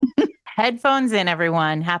Headphones in,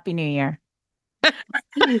 everyone. Happy New Year.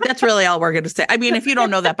 That's really all we're going to say. I mean, if you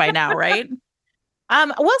don't know that by now, right? Well,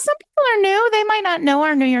 some people are new. They might not know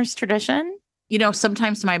our New Year's tradition. You know,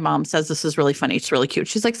 sometimes my mom says this is really funny. It's really cute.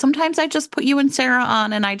 She's like, sometimes I just put you and Sarah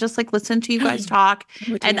on and I just like listen to you guys talk.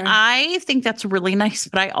 Oh, and I think that's really nice.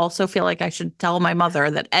 But I also feel like I should tell my mother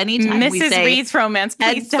that anytime we Mrs. say Reed's romance,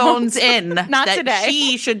 please headphones don't. in, Not that today.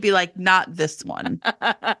 she should be like, not this one.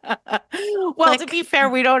 Well, to be fair,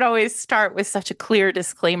 we don't always start with such a clear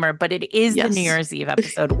disclaimer, but it is the New Year's Eve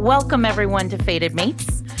episode. Welcome, everyone, to Fated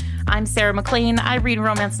Mates. I'm Sarah McLean. I read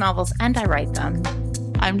romance novels and I write them.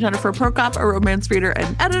 I'm Jennifer Prokop, a romance reader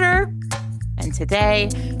and editor. And today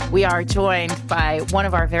we are joined by one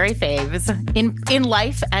of our very faves in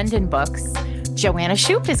life and in books. Joanna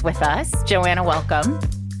Shupe is with us. Joanna, welcome.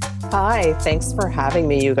 Hi, thanks for having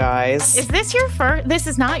me, you guys. Is this your first? This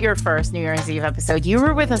is not your first New Year's Eve episode. You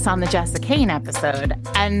were with us on the Jessica Kane episode,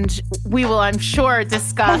 and we will, I'm sure,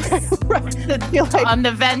 discuss on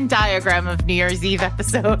the Venn diagram of New Year's Eve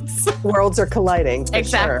episodes. Worlds are colliding.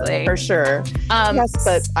 Exactly. For sure. Yes,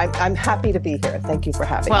 but I'm happy to be here. Thank you for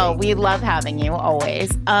having me. Well, we love having you always.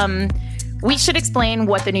 We should explain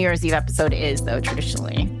what the New Year's Eve episode is, though,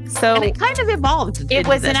 traditionally. So and it kind of evolved. It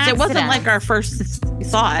was an accident. It wasn't like our first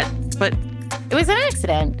thought, but it was an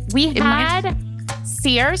accident. We had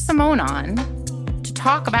Sierra Simone on to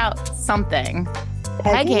talk about something.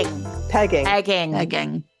 Pegging.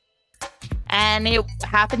 And it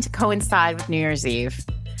happened to coincide with New Year's Eve.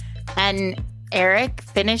 And Eric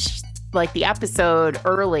finished like the episode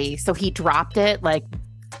early, so he dropped it like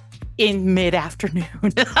in mid-afternoon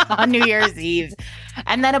on New Year's Eve.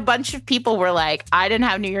 And then a bunch of people were like, I didn't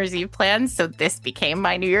have New Year's Eve plans, so this became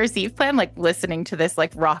my New Year's Eve plan, like listening to this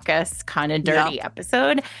like raucous, kind of dirty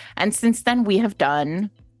episode. And since then, we have done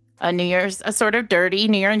a sort of dirty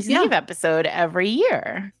New Year's Eve episode every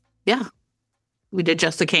year. Yeah. We did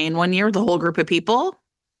Jessica Kane one year, the whole group of people.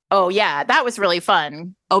 Oh, yeah. That was really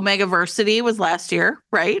fun. Omegaversity was last year,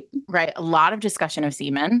 right? Right. A lot of discussion of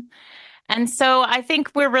semen. And so I think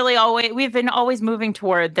we've been always moving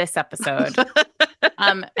toward this episode.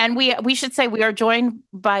 And we should say we are joined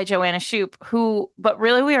by Joanna Shupe, but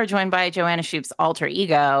really we are joined by Joanna Shupe's alter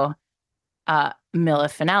ego, Mila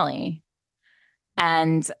Finelli.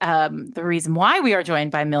 And the reason why we are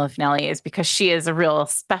joined by Mila Finelli is because she is a real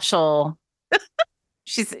special,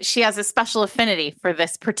 she has a special affinity for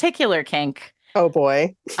this particular kink. Oh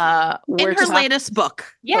boy. In her latest book.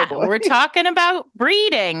 Yeah, we're talking about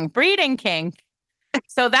breeding kink.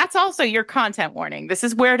 So that's also your content warning. This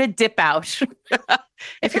is where to dip out.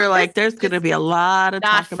 If you're like, there's going to be a lot of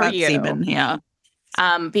talk about semen. Yeah.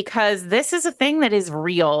 Because this is a thing that is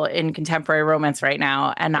real in contemporary romance right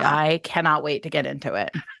now. And I cannot wait to get into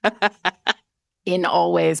it. In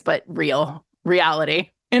all ways, but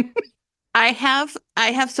reality. I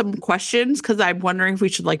have some questions because I'm wondering if we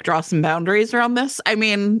should like draw some boundaries around this. I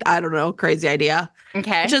mean, I don't know, crazy idea.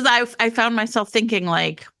 Okay. Which is I found myself thinking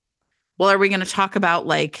like, well, are we going to talk about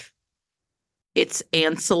like its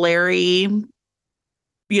ancillary,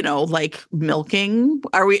 like milking?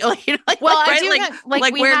 Are we like, well, where's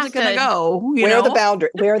it going to go? Where are the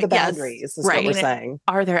boundaries? Where are the boundaries? Is what we're saying.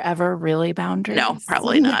 Are there ever really boundaries? No,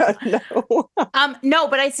 probably not. No. No,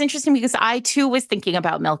 but it's interesting because I too was thinking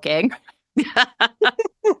about milking.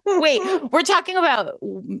 Wait, we're talking about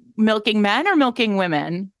milking men or milking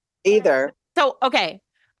women? Either. So, okay.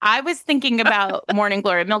 I was thinking about Morning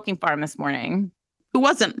Glory Milking Farm this morning. Who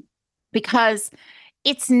wasn't? Because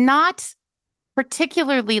it's not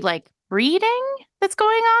particularly like breeding that's going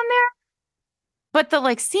on there, but the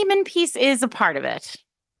like semen piece is a part of it.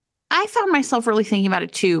 I found myself really thinking about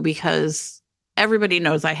it too, because everybody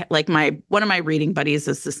knows one of my reading buddies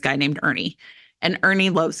is this guy named Ernie, and Ernie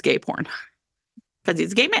loves gay porn because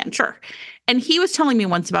he's a gay man. Sure. And he was telling me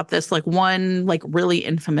once about this, like one, like really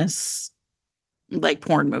infamous, like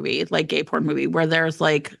porn movie, like gay porn movie where there's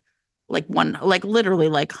like one, like literally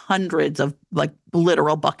like hundreds of like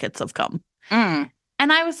literal buckets of cum. And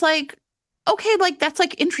I was like, okay, like that's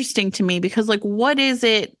like interesting to me because like, what is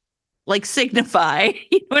it like signify?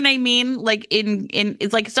 You know what I mean? Like in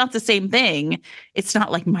it's like, it's not the same thing. It's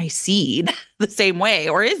not like my seed the same way,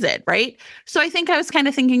 or is it? Right. So I think I was kind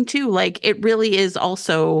of thinking too, like it really is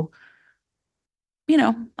also,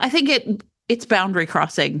 I think it's boundary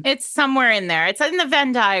crossing. It's somewhere in there. It's in the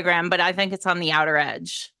Venn diagram, but I think it's on the outer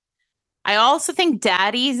edge. I also think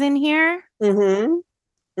daddy's in here. Mm-hmm.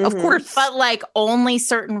 Of course. But like only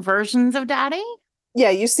certain versions of daddy. Yeah,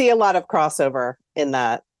 you see a lot of crossover in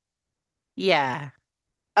that. Yeah.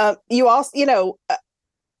 You also,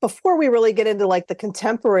 before we really get into like the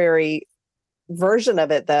contemporary version of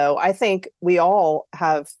it, though, I think we all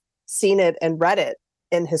have seen it and read it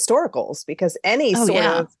in historicals, because any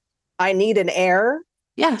of I need an heir.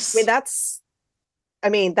 Yes. I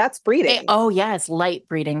mean, that's breeding. Yes. Light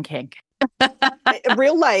breeding kink.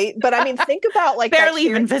 Real light. But I mean, think about like barely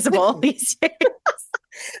even visible these days.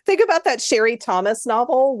 Think about that Sherry Thomas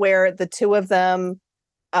novel where the two of them,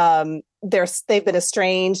 they've been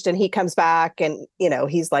estranged, and he comes back and, you know,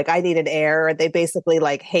 he's like, I need an heir. They basically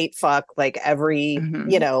like hate fuck like every,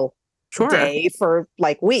 you know, day for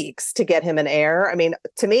like weeks to get him an heir. I mean,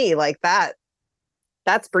 to me, like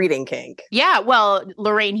that's breeding kink. Yeah. Well,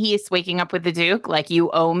 Lorraine, he is waking up with the Duke. Like,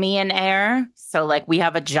 you owe me an heir. So like we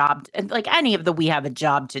have a job, like any of the we have a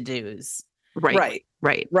job to do's. Right.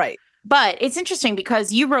 But it's interesting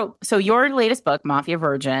because you wrote, so your latest book, Mafia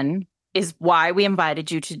Virgin, is why we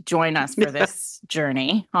invited you to join us for this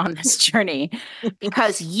journey,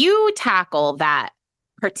 because you tackle that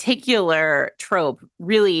particular trope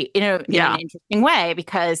really in an interesting way,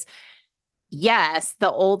 because yes,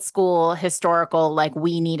 the old school historical, like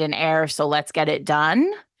we need an heir, so let's get it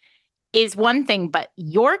done is one thing, but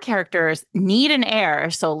your characters need an heir,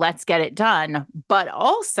 so let's get it done. But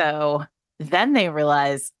also then they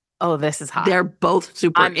realize, oh, this is hot. They're both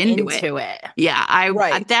super into it. Yeah,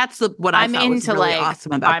 that's what I thought was really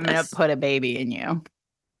awesome about I'm going to put a baby in you.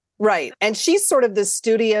 Right. And she's sort of this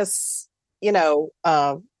studious, you know,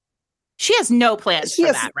 she has no plans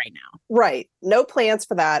for that right now. Right. No plans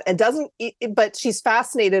for that. And but she's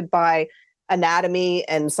fascinated by anatomy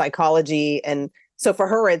and psychology. And so for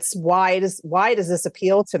her, it's why does this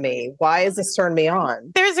appeal to me? Why does this turn me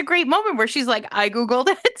on? There's a great moment where she's like, I Googled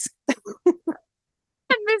it.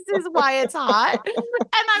 And this is why it's hot. And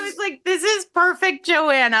I was like, this is perfect,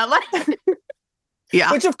 Joanna. Like,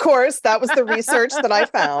 yeah. Which, of course, that was the research that I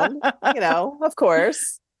found, you know, of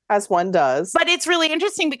course, as one does. But it's really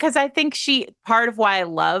interesting because I think part of why I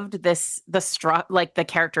loved the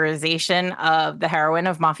characterization of the heroine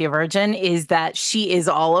of Mafia Virgin is that she is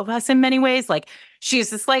all of us in many ways. Like, she's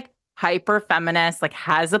this like hyper feminist, like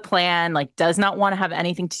has a plan, like does not want to have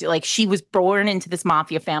anything to do. Like, she was born into this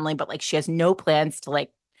mafia family, but like she has no plans to like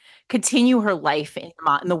continue her life in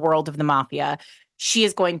the world of the mafia. She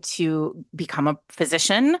is going to become a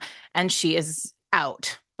physician, and she is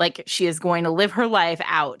out. Like, she is going to live her life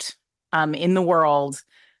out in the world,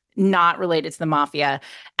 not related to the mafia.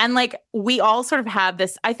 And like, we all sort of have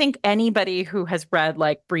this, I think anybody who has read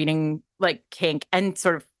like breeding, like kink, and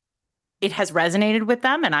sort of it has resonated with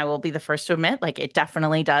them. And I will be the first to admit, like, it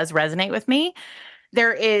definitely does resonate with me.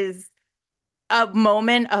 There is a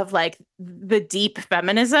moment of like the deep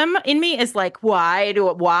feminism in me is like, why?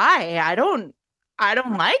 I don't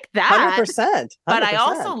like that. 100%. But I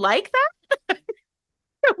also like that.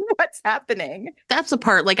 What's happening? That's the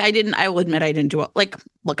part. Like, I will admit I didn't do it. Like,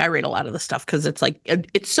 look, I read a lot of the stuff because it's like,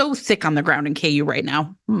 it's so thick on the ground in KU right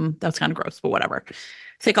now. That's kind of gross, but whatever.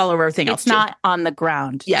 Thick all over everything else. It's not on the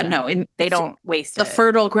ground. Yeah, no. They don't waste the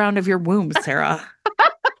fertile ground of your womb, Sarah.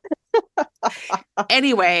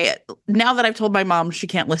 Anyway, now that I've told my mom she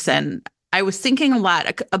can't listen, I was thinking a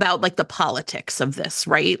lot about like the politics of this,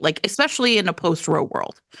 right? Like, especially in a post-Roe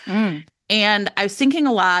world. And I was thinking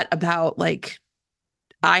a lot about like,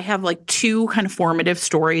 I have like two kind of formative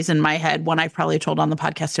stories in my head. One I've probably told on the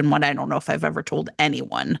podcast, and one I don't know if I've ever told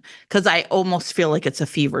anyone, because I almost feel like it's a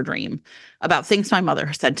fever dream about things my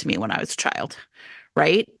mother said to me when I was a child,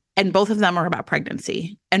 right? And both of them are about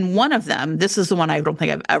pregnancy. And one of them, this is the one I don't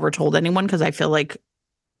think I've ever told anyone, because I feel like,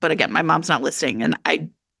 but again, my mom's not listening, and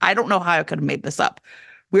I don't know how I could have made this up.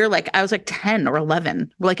 I was like 10 or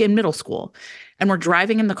 11, we're like in middle school, and we're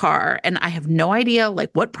driving in the car, and I have no idea like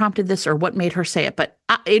what prompted this or what made her say it. But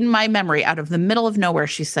in my memory, out of the middle of nowhere,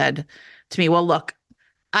 she said to me, well, look,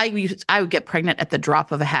 I would get pregnant at the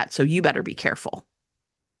drop of a hat, so you better be careful.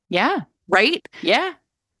 Yeah. Right? Yeah.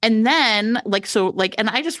 And then and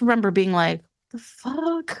I just remember being like, the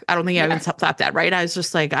fuck? I don't think I even thought that, right? I was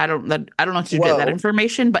just like, I don't know what to do with that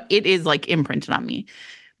information, but it is like imprinted on me.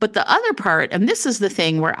 But the other part, and this is the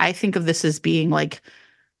thing where I think of this as being like,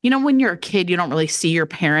 you know, when you're a kid, you don't really see your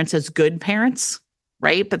parents as good parents,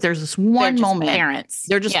 right? But there's this one moment.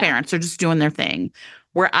 They're just parents. They're just doing their thing,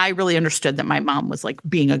 where I really understood that my mom was like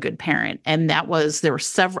being a good parent. And there were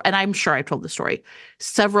several, and I'm sure I told the story,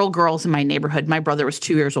 several girls in my neighborhood. My brother was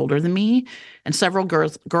 2 years older than me, and several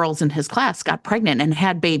girls in his class got pregnant and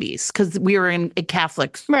had babies because we were in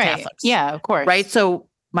Catholics. Yeah, of course. Right. So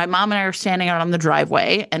my mom and I are standing out on the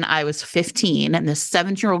driveway, and I was 15, and this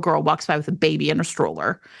 17-year-old girl walks by with a baby in a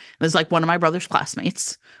stroller. It was like one of my brother's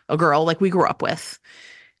classmates, a girl like we grew up with.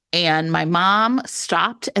 And my mom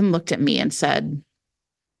stopped and looked at me and said,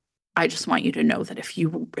 I just want you to know that if you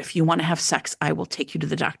want to have sex, I will take you to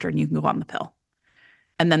the doctor and you can go on the pill.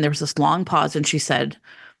 And then there was this long pause and she said,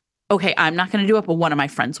 okay, I'm not going to do it, but one of my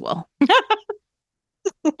friends will.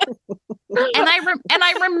 And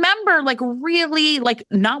I remember like really like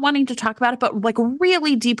not wanting to talk about it, but like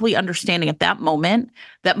really deeply understanding at that moment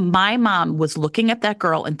that my mom was looking at that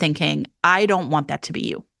girl and thinking, I don't want that to be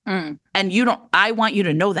you. Mm. And I want you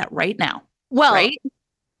to know that right now. Well, right?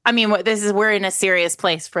 I mean, we're in a serious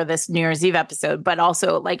place for this New Year's Eve episode, but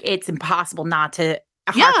also like it's impossible not to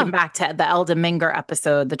harken back to the Elda Minger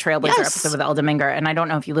episode, the Trailblazer episode with Elda Minger. And I don't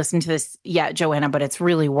know if you listened to this yet, Joanna, but it's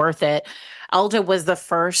really worth it. Elda was the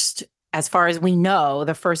first, as far as we know,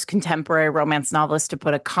 the first contemporary romance novelist to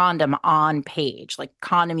put a condom on page, like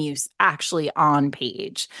condom use actually on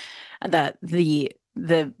page. The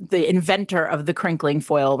inventor of the crinkling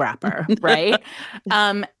foil wrapper, right?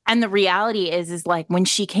 And the reality is like when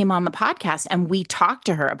she came on the podcast and we talked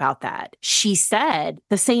to her about that, she said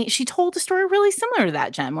she told a story really similar to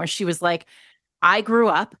that, Jen, where she was like, I grew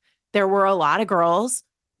up, there were a lot of girls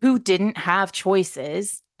who didn't have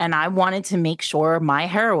choices, and I wanted to make sure my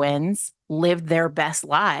heroines lived their best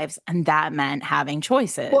lives, and that meant having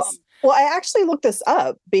choices. Well, I actually looked this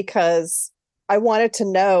up because I wanted to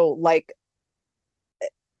know, like,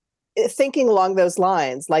 thinking along those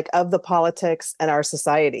lines, like of the politics and our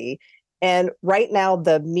society. And right now,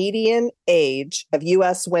 the median age of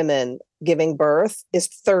U.S. women giving birth is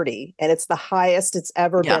 30, and it's the highest it's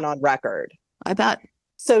ever been on record. I bet.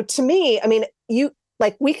 So to me, I mean,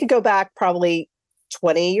 we could go back probably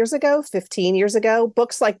 20 years ago, 15 years ago,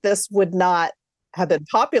 books like this would not have been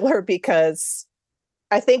popular because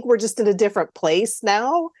I think we're just in a different place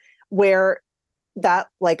now where that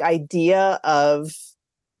like idea of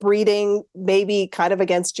breeding maybe kind of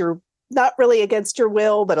not really against your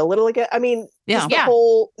will, but a little against, I mean, just the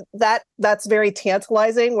whole, that's very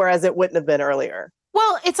tantalizing, whereas it wouldn't have been earlier.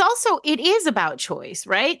 Well, it is about choice,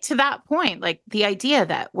 right? To that point, like the idea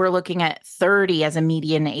that we're looking at 30 as a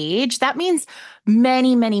median age, that means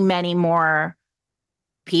many, many, many more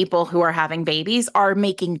people who are having babies are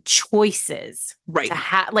making choices, right? To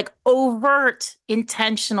have like overt,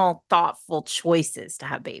 intentional, thoughtful choices to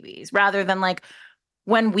have babies, rather than like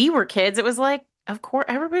when we were kids, it was like, of course,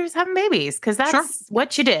 everybody was having babies because that's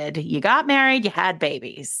what you did. You got married, you had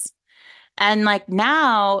babies. And like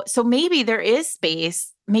now, so maybe there is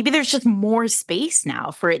space. Maybe there's just more space now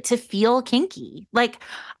for it to feel kinky. Like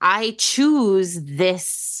I choose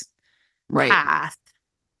this path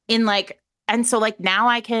in like, and so like now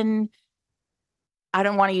I don't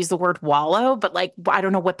want to use the word wallow, but like, I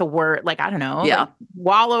don't know what the word, like, I don't know, like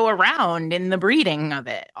wallow around in the breeding of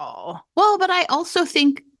it all. Well, but I also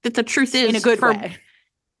think that the truth is in a good way.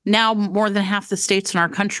 Now more than half the states in our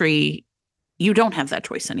country, you don't have that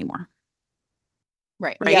choice anymore.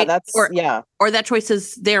 Right. Yeah, or that choice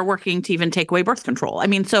is they're working to even take away birth control. I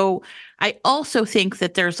mean, so I also think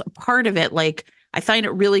that there's a part of it, like, I find it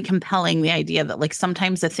really compelling, the idea that like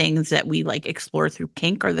sometimes the things that we like explore through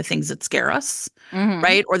kink are the things that scare us,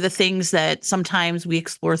 right? Or the things that sometimes we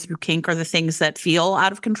explore through kink are the things that feel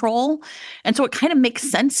out of control. And so it kind of makes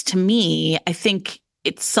sense to me, I think,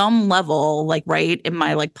 at some level, like, right, in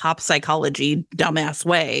my like pop psychology dumbass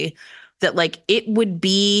way, that like it would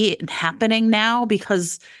be happening now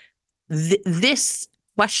because this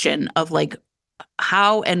question of like,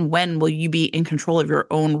 how and when will you be in control of your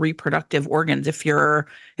own reproductive organs if you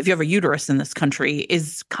have a uterus in this country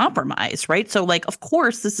is compromised, right? So like, of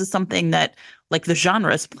course, this is something that like the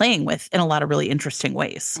genre is playing with in a lot of really interesting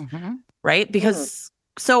ways, right? Because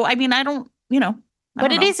so, I mean, I don't know.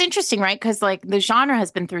 But it is interesting, right? Because like the genre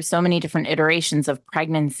has been through so many different iterations of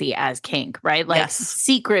pregnancy as kink, right? Like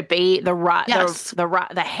secret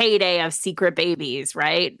the heyday of secret babies,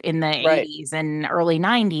 right? In the 80s and early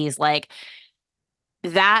 90s, like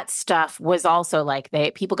that stuff was also like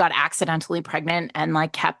people got accidentally pregnant and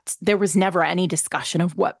like there was never any discussion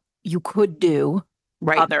of what you could do.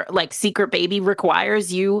 Right. Like secret baby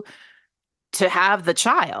requires you to have the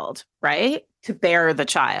child, right? To bear the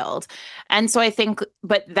child. And so I think,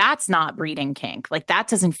 but that's not breeding kink. Like that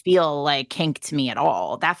doesn't feel like kink to me at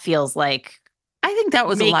all. That feels like, I think that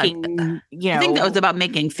was I think that was about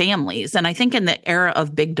making families. And I think in the era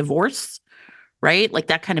of big divorce, right? Like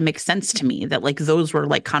that kind of makes sense to me that like those were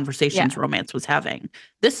like conversations romance was having.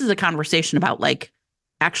 This is a conversation about like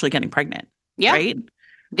actually getting pregnant. Yeah. Right.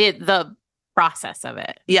 The process of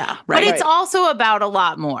it. Yeah. Right. But it's also about a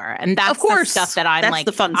lot more. And that's of course, the stuff that I'm that's like,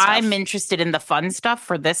 the fun stuff. I'm interested in the fun stuff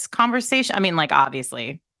for this conversation. I mean, like,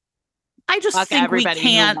 obviously, I just think everybody we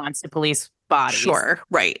can't, who wants to police bodies. Sure.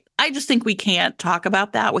 Right. I just think we can't talk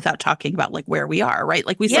about that without talking about like where we are. Right.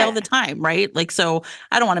 Like we say all the time. Right. Like, so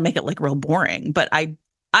I don't want to make it like real boring, but I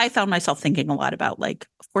found myself thinking a lot about like,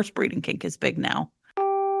 of course, breeding kink is big now.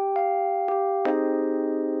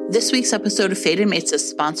 This week's episode of Fated Mates is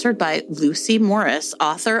sponsored by Lucy Morris,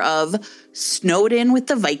 author of Snowed In with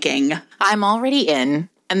the Viking. I'm already in,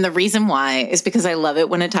 and the reason why is because I love it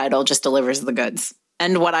when a title just delivers the goods.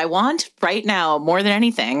 And what I want right now, more than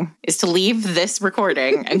anything, is to leave this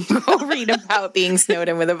recording and go read about being snowed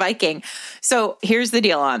in with a Viking. So here's the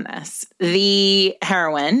deal on this. The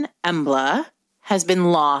heroine, Embla, has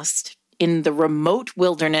been lost in the remote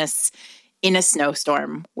wilderness in a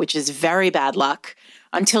snowstorm, which is very bad luck,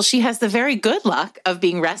 until she has the very good luck of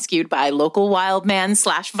being rescued by local wild man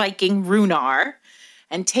 / Viking Runar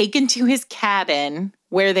and taken to his cabin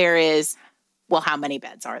where there is, well, how many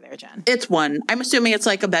beds are there, Jen? It's one. I'm assuming it's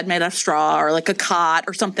like a bed made of straw or like a cot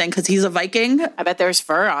or something because he's a Viking. I bet there's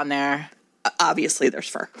fur on there. Obviously, there's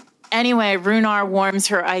fur. Anyway, Runar warms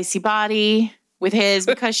her icy body with his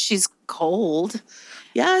because she's cold.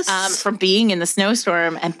 Yes. From being in the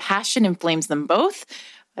snowstorm, and passion inflames them both.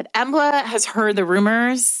 But Embla has heard the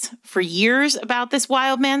rumors for years about this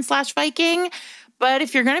wild man / Viking. But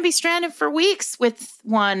if you're going to be stranded for weeks with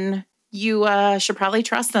one, you should probably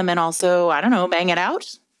trust them and also, I don't know, bang it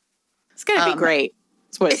out. It's going to be great.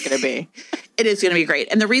 That's what it's going to be. It is going to be great.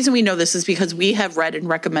 And the reason we know this is because we have read and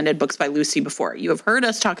recommended books by Lucy before. You have heard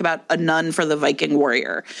us talk about A Nun for the Viking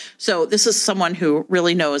Warrior. So this is someone who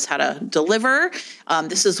really knows how to deliver.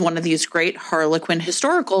 This is one of these great Harlequin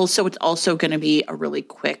historicals. So it's also going to be a really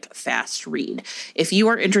quick, fast read. If you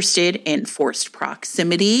are interested in forced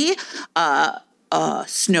proximity,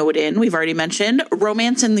 snowed in, we've already mentioned,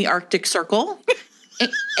 romance in the Arctic Circle,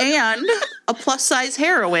 and a plus-size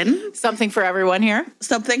heroine. Something for everyone here.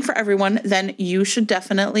 Something for everyone. Then you should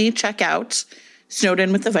definitely check out Snowed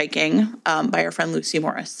In with the Viking by our friend Lucy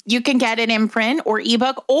Morris. You can get it in print or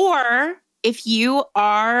ebook, or if you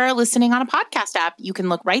are listening on a podcast app, you can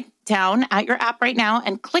look right down at your app right now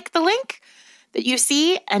and click the link that you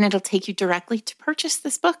see, and it'll take you directly to purchase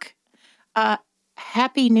this book.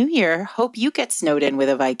 Happy New Year. Hope you get snowed in with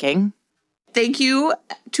a Viking. Thank you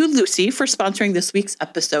to Lucy for sponsoring this week's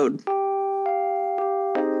episode.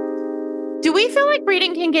 Do we feel like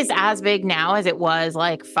reading Kink is as big now as it was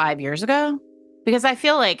like 5 years ago? Because I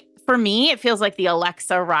feel like, for me, it feels like the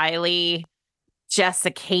Alexa Riley,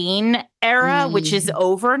 Jessica Kane era, which is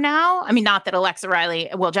over now. I mean, not that Alexa Riley,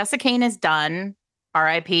 well, Jessica Kane is done.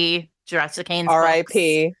 R.I.P. Jessica Kane's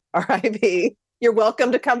R.I.P. R.I.P. You're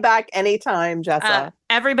welcome to come back anytime, Jessa.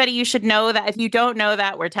 Everybody, you should know that. If you don't know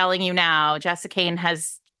that, we're telling you now. Jessica Kane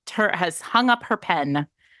has hung up her pen,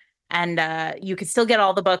 and you can still get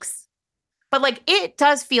all the books. But like, it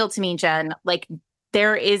does feel to me, Jen, like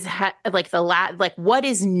there is what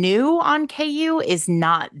is new on KU is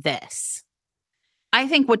not this. I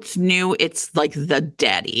think what's new, it's like the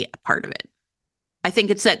daddy part of it. I think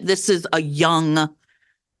it's that this is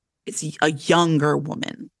it's a younger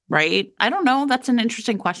woman. Right? I don't know. That's an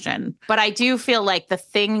interesting question. But I do feel like the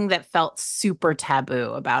thing that felt super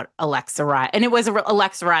taboo about Alexa Riley, and it was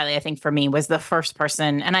Alexa Riley, I think for me, was the first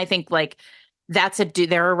person. And I think like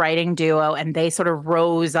they're a writing duo, and they sort of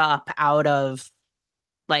rose up out of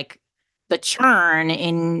like the churn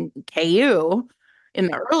in KU in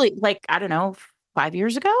the early, like, I don't know, 5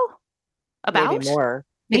 years ago? About? Maybe more.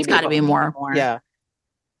 It's got to be more. Yeah.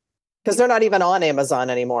 Because they're not even on Amazon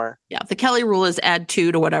anymore. Yeah. The Kelly rule is add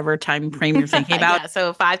 2 to whatever time frame you're thinking about. Yeah,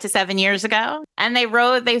 so 5 to 7 years ago. And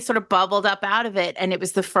they sort of bubbled up out of it. And it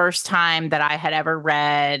was the first time that I had ever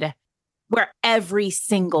read where every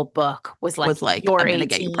single book was like you're I'm going to 18,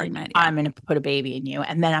 get you pregnant. Yeah. I'm going to put a baby in you,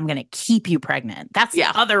 and then I'm going to keep you pregnant. That's the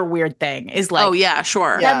other weird thing is like, oh, yeah,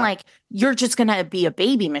 sure. Then like, you're just going to be a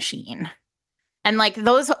baby machine. And like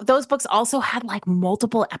those books also had like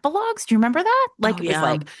multiple epilogues. Do you remember that? Like it was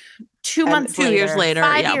like 2 months 2 years later,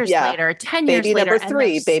 5 years later, 10 years later. Baby number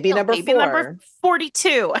 3, baby number 4. Baby number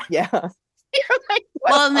 42. Yeah. You're like,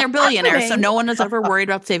 well, and they're billionaires, so no one is ever worried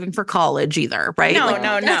about saving for college either, right?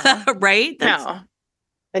 No. Right? No.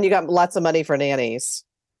 And you got lots of money for nannies.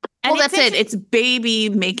 And well, that's it. It's baby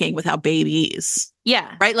making without babies.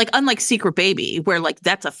 Yeah. Right? Like, unlike Secret Baby, where like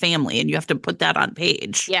that's a family and you have to put that on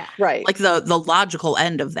page. Yeah. Right. Like the logical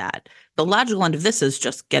end of that. The logical end of this is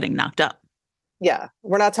just getting knocked up. Yeah.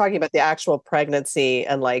 We're not talking about the actual pregnancy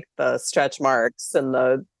and like the stretch marks and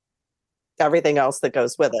the everything else that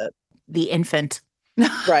goes with it. The infant.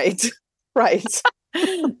 Right. Right.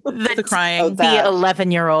 The crying. The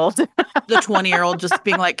 11-year-old. The 20-year-old just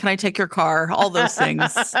being like, can I take your car? All those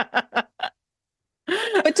things.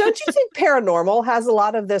 But don't you think paranormal has a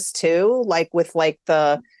lot of this too? Like with like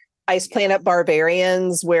the Ice Planet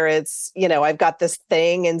Barbarians, where it's, you know, I've got this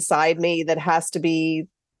thing inside me that has to be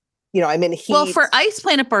I'm in heat. Well, for Ice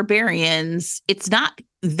Planet Barbarians, it's not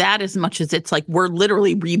that as much as it's like we're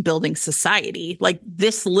literally rebuilding society. Like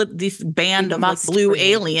this band of like blue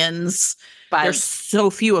aliens, there's so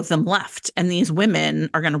few of them left, and these women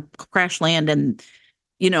are going to crash land, and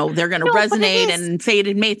they're going to resonate and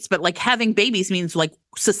fated mates. But like having babies means like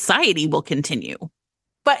society will continue.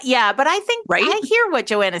 But I think I hear what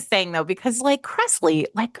Joanna's saying though, because like Cressley,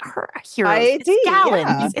 like her hero, it's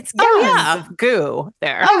gallons. It's gallons of goo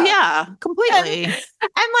there. Oh yeah, completely.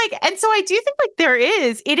 And so I do think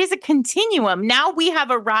like it is a continuum. Now we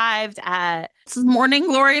have arrived at Morning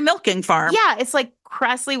Glory Milking Farm. Yeah, it's like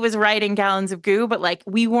Cressley was writing gallons of goo, but like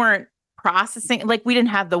we weren't processing, like we didn't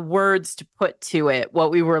have the words to put to it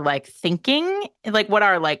what we were like thinking, like what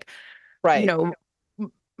our like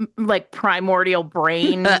like primordial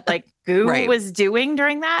brain like goo was doing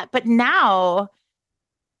during that. But now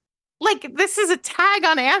like this is a tag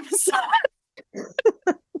on Amazon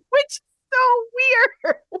which is so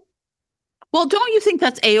weird. Well, don't you think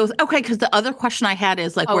that's AO? Okay, because the other question I had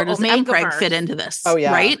is like, where does MPreg fit into this? Oh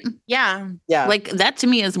yeah, right? Yeah. Like that to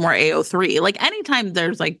me is more AO3. Like anytime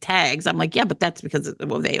there's like tags, I'm like, yeah, but that's because of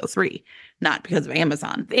AO3, not because of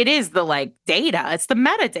Amazon. It is the like data. It's the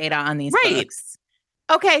metadata on these books.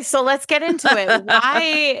 Okay, so let's get into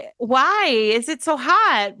it. Why is it so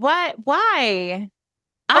hot? Why?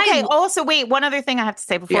 Okay. Also, wait. One other thing I have to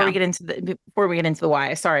say before we get into the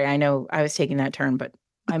why. Sorry, I know I was taking that turn, but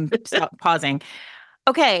I'm pausing.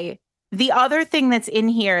 Okay. The other thing that's in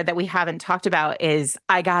here that we haven't talked about is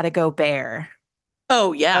I Gotta Go Bear.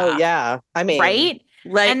 Oh yeah. Oh yeah. I mean, right?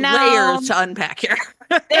 And now, layers to unpack here.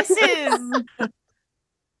 This is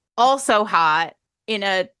also hot in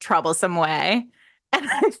a troublesome way. And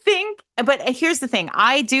I think, but here's the thing.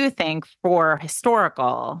 I do think for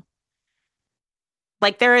historical,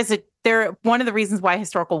 like one of the reasons why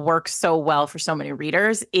historical works so well for so many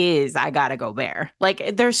readers is I Gotta Go Bear.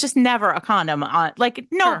 Like there's just never a condom on, like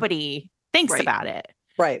nobody thinks about it.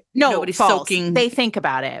 Right. No, nobody's false. soaking. They think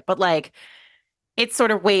about it, but like it's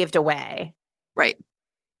sort of waved away. Right.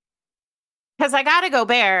 Because I Gotta Go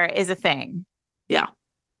Bear is a thing. Yeah.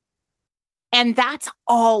 And that's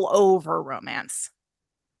all over romance.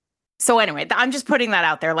 So anyway, I'm just putting that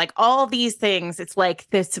out there. Like all these things, it's like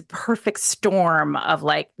this perfect storm of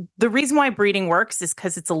like, the reason why breeding works is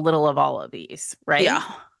because it's a little of all of these, right? Yeah.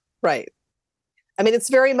 Right. I mean, it's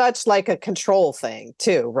very much like a control thing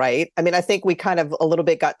too, right? I mean, I think we kind of a little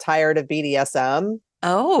bit got tired of BDSM.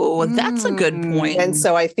 Oh, that's a good point. And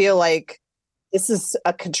so I feel like this is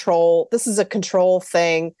a control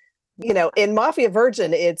thing. In Mafia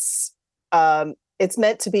Virgin, it's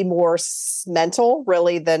meant to be more mental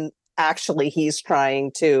really than actually he's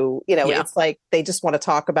trying to, it's like they just want to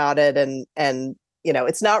talk about it and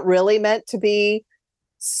it's not really meant to be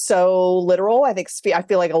so literal. I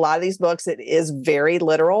feel like a lot of these books, it is very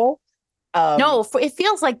literal. No, it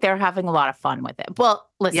feels like they're having a lot of fun with it. Well,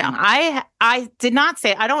 listen, I did not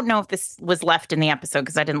say, I don't know if this was left in the episode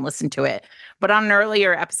because I didn't listen to it, but on an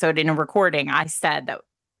earlier episode in a recording, I said that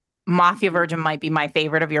Mafia Virgin might be my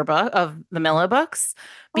favorite of the Mila books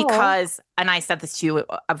because, and I said this to you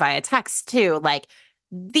via text too, like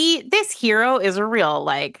this hero is a real,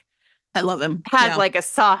 like, I love him. Has like a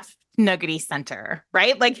soft nuggety center,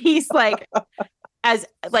 right? Like he's like, as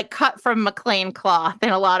like cut from McLean cloth in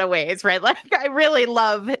a lot of ways, right? Like I really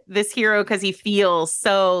love this hero because he feels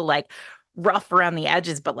so like rough around the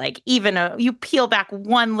edges, but like even you peel back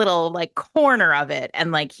one little like corner of it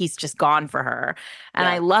and like he's just gone for her. And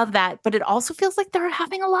I love that. But it also feels like they're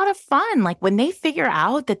having a lot of fun. Like when they figure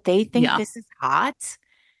out that they think this is hot.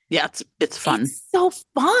 Yeah, it's fun. It's so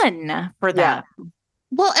fun for them. Yeah.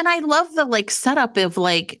 Well, and I love the like setup of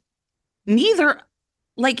like neither,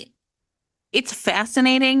 like it's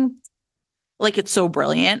fascinating. Like it's so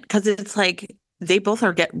brilliant because it's like they both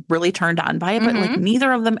get really turned on by it, but like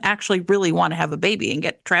neither of them actually really want to have a baby and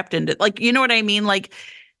get trapped into, like, you know what I mean? Like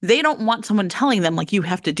they don't want someone telling them like you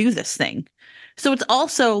have to do this thing. So it's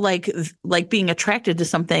also like being attracted to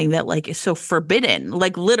something that like is so forbidden,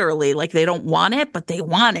 like literally, like they don't want it, but they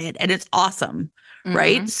want it, and it's awesome,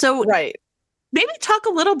 right? So maybe talk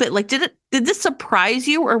a little bit. Like, did this surprise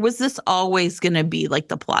you, or was this always going to be like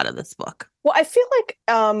the plot of this book? Well, I feel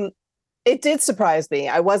like it did surprise me.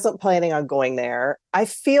 I wasn't planning on going there. I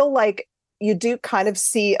feel like you do kind of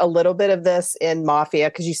see a little bit of this in Mafia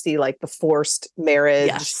because you see like the forced marriage.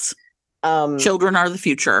 Yes. Children are the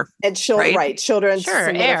future. And children, right? Children,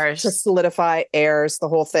 heirs. To solidify heirs, the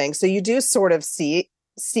whole thing. So you do sort of see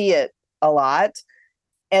it a lot.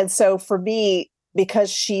 And so for me,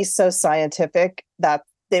 because she's so scientific, that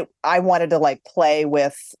I wanted to like play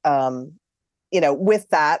with with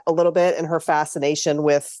that a little bit and her fascination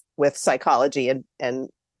with psychology and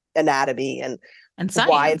anatomy and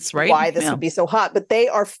science, why this would be so hot. But they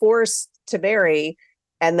are forced to marry,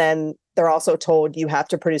 and then they're also told you have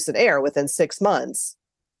to produce an heir within 6 months.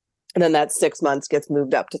 And then that 6 months gets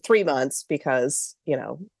moved up to 3 months because,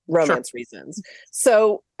 romance reasons.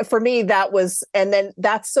 So for me, that was, and then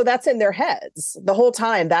that's in their heads the whole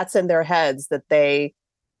time. That's in their heads that they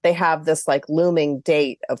have this like looming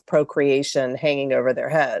date of procreation hanging over their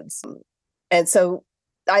heads. And so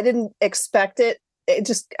I didn't expect it. It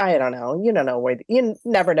just, I don't know. You don't know you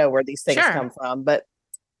never know where these things come from.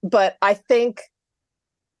 But I think,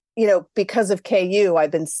 because of KU,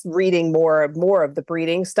 I've been reading more of the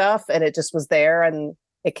breeding stuff, and it just was there and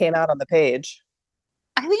it came out on the page.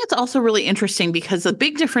 I think it's also really interesting because the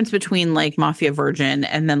big difference between like Mafia Virgin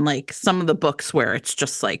and then like some of the books where it's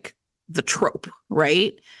just like the trope,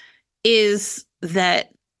 right, is that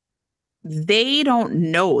they don't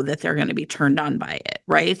know that they're going to be turned on by it,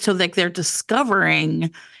 right? So like they're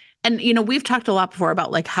discovering, and we've talked a lot before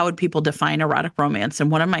about like how would people define erotic romance,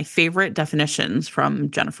 and one of my favorite definitions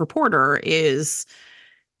from Jennifer Porter is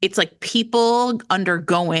it's like people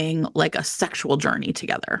undergoing like a sexual journey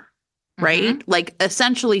together, right? Mm-hmm. Like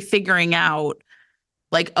essentially figuring out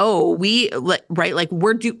like, oh,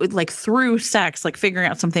 we're through sex, like figuring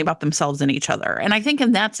out something about themselves and each other. And I think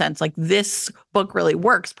in that sense, like this book really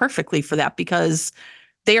works perfectly for that because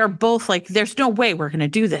they are both like, there's no way we're going to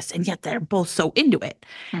do this. And yet they're both so into it.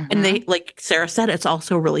 Mm-hmm. And they, like Sarah said, it's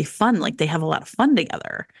also really fun. Like they have a lot of fun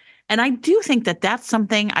together. And I do think that that's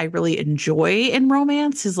something I really enjoy in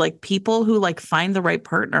romance is like people who like find the right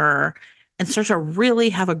partner and start to really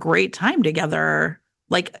have a great time together.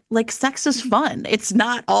 Like sex is fun. It's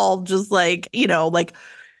not all just like, like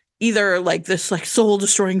either like this like soul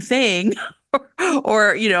destroying thing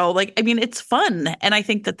or, I mean, it's fun. And I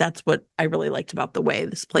think that that's what I really liked about the way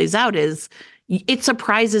this plays out is it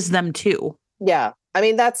surprises them too. Yeah. I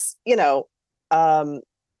mean, that's, I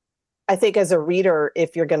think as a reader,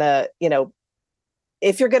 if you're going to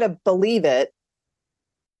believe it,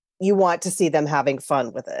 you want to see them having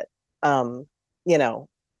fun with it.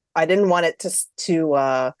 I didn't want it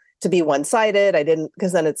to be one-sided. I didn't,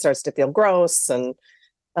 because then it starts to feel gross. And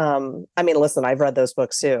I mean, listen, I've read those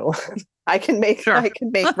books too. I can make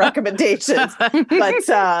recommendations,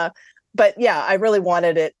 but yeah, I really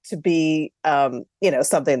wanted it to be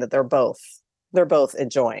something that they're both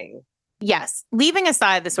enjoying. Yes. Leaving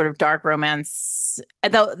aside the sort of dark romance,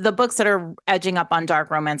 the books that are edging up on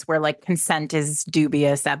dark romance where like consent is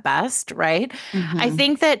dubious at best, right? Mm-hmm. I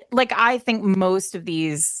think that I think most of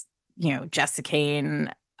these, Jessica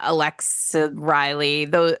Kane, Alexa Riley,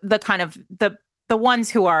 the kind of the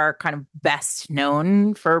ones who are kind of best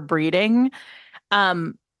known for breeding,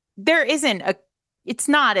 it's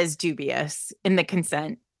not as dubious in the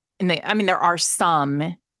consent. I mean, there are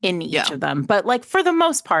some in each of them, but like for the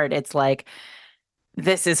most part, it's like,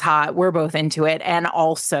 this is hot. We're both into it. And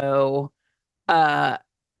also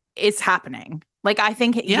it's happening. Like, I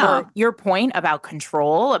think your point about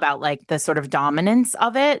control, about like the sort of dominance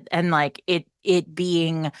of it and like it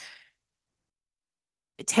being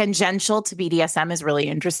tangential to BDSM is really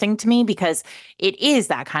interesting to me because it is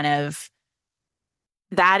that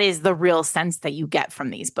is the real sense that you get from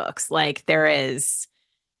these books. Like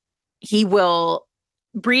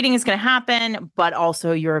breeding is going to happen, but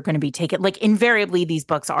also you're going to be taken. Like invariably, these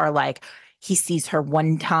books are like, he sees her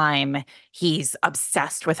one time, he's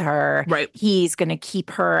obsessed with her, right? He's going to keep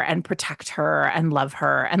her and protect her and love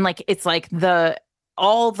her. And like, it's like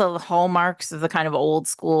all the hallmarks of the kind of old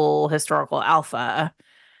school historical alpha,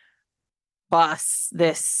 plus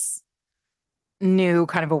this new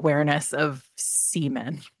kind of awareness of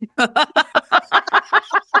semen. I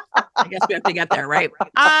guess we have to get there, right?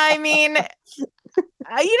 I mean,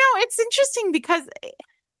 it's interesting because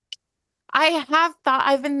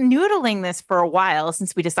I've been noodling this for a while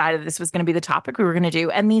since we decided this was going to be the topic we were going to do.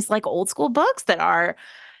 And these like old school books that are,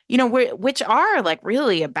 which are like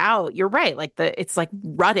really about, you're right, like it's like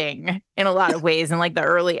rutting in a lot of ways. And like the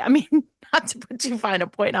early, I mean, not to put too fine a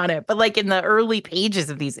point on it, but like in the early pages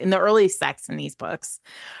of these, in the early sex in these books,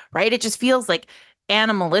 right? It just feels like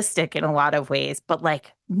animalistic in a lot of ways, but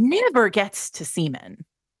like never gets to semen.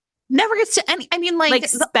 Never gets to any. I mean, like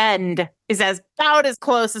spend is about as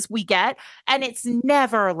close as we get, and it's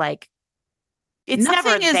never like nothing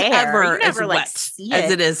never is there. ever you never as like wet see as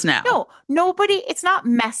it is now. No, nobody. It's not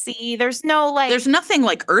messy. There's no like. There's nothing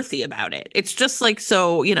like earthy about it. It's just like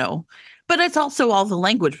so, But it's also all the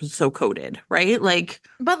language was so coded, right? Like,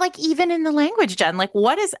 but like even in the language, Jen, like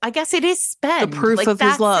what is? I guess it is spend. the proof like, of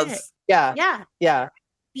his love. It. Yeah. Yeah.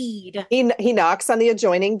 feed. He knocks on the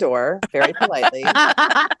adjoining door very politely.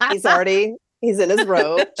 He's in his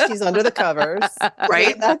robe. She's under the covers.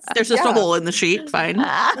 Right? There's just a yeah. hole in the sheet. Fine.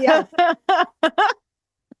 Yeah.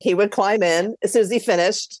 He would climb in. As soon as he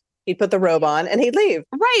finished, he'd put the robe on and he'd leave.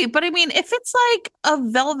 Right. But I mean, if it's like a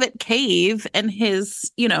velvet cave and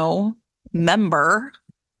his, member,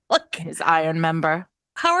 like His iron member.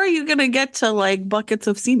 how are you going to get to like buckets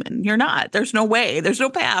of semen? You're not. There's no way. There's no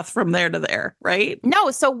path from there to there. Right.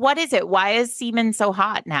 No. So what is it? Why is semen so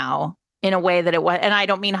hot now in a way that it was? And I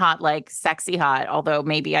don't mean hot like sexy hot, although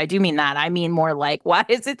maybe I do mean that. I mean more like, why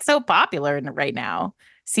is it so popular right now?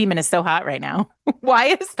 Semen is so hot right now. Why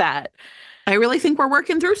is that? I really think we're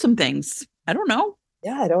working through some things. I don't know.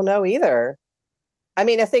 Yeah, I don't know either. I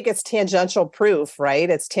mean, I think it's tangential proof, right?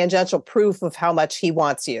 It's tangential proof of how much he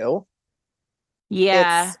wants you.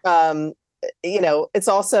 Yeah. It's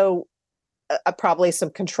also probably some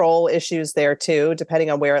control issues there too, depending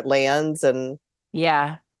on where it lands and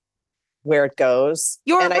where it goes.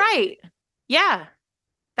 You're right. Yeah.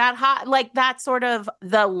 That hot, like that sort of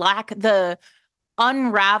the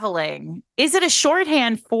unraveling. Is it a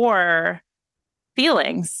shorthand for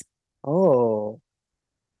feelings? Oh.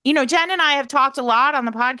 Jen and I have talked a lot on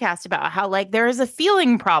the podcast about how like there is a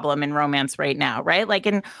feeling problem in romance right now, right? Like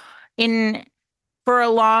for a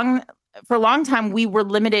long time we were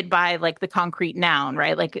limited by like the concrete noun,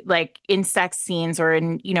 right? Like in sex scenes or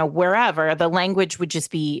in, wherever, the language would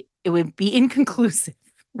be inconclusive,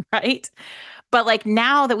 right? But like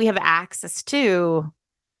now that we have access to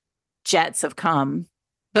jets of cum,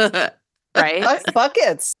 right?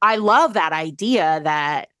 Buckets. I love that idea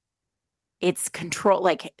that it's control,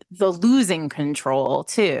 like the losing control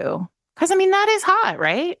too. Because I mean, that is hot,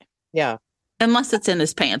 right? Yeah. Unless it's in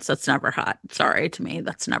his pants, that's never hot. Sorry, to me,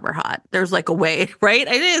 that's never hot. There's like a way, right?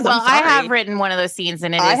 It is. Well, I have written one of those scenes,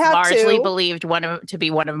 and it is largely believed to be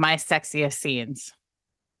one of my sexiest scenes.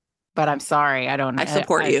 But I'm sorry, I don't know. I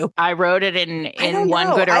support you. I wrote it in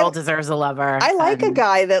One Good Earl Deserves a Lover. I like a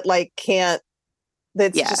guy that like can't.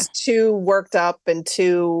 That's just too worked up and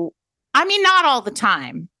too. I mean, not all the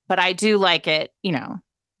time, but I do like it.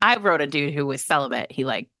 I wrote a dude who was celibate. He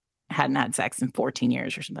like hadn't had sex in 14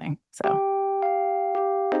 years or something. So.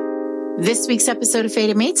 This week's episode of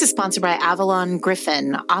Fated Mates is sponsored by Avalon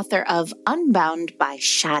Griffin, author of Unbound by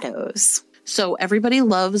Shadows. So everybody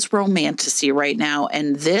loves romantasy right now,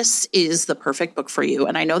 and this is the perfect book for you.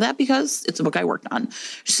 And I know that because it's a book I worked on.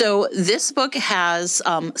 So this book has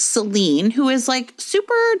Celine, who is like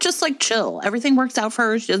super just like chill. Everything works out for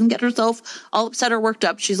her. She doesn't get herself all upset or worked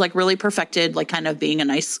up. She's like really perfected, like kind of being a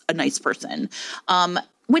nice person.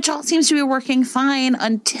 Which all seems to be working fine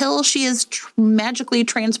until she is magically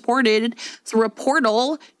transported through a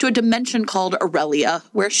portal to a dimension called Aurelia,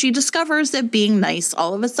 where she discovers that being nice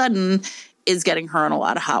all of a sudden is getting her in a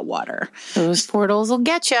lot of hot water. Those portals will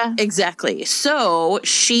get you. Exactly. So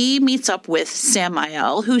she meets up with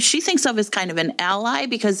Samael, who she thinks of as kind of an ally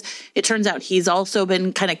because it turns out he's also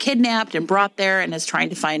been kind of kidnapped and brought there and is trying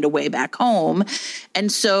to find a way back home.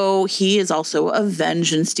 And so he is also a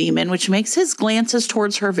vengeance demon, which makes his glances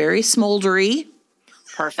towards her very smoldery.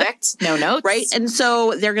 Perfect. No notes. Right. And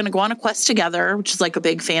so they're going to go on a quest together, which is like a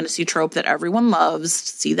big fantasy trope that everyone loves,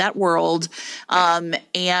 to see that world, and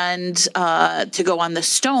to go on the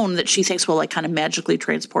stone that she thinks will like kind of magically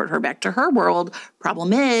transport her back to her world.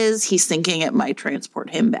 Problem is, he's thinking it might transport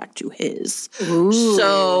him back to his. Ooh.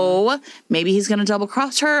 So maybe he's going to double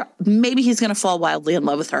cross her. Maybe he's going to fall wildly in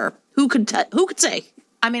love with her. Who could say?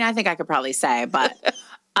 I mean, I think I could probably say, but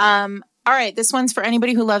all right, this one's for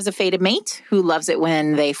anybody who loves a fated mate, who loves it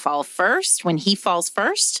when they fall first, when he falls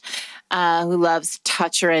first, who loves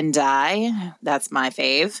touch her and die. That's my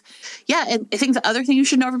fave. Yeah, and I think the other thing you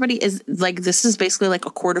should know, everybody, is like this is basically like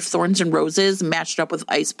a Court of Thorns and Roses matched up with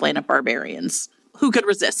Ice Planet Barbarians. Who could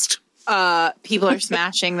resist? People are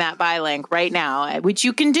smashing that buy link right now, which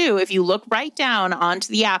you can do if you look right down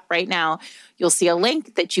onto the app right now. You'll see a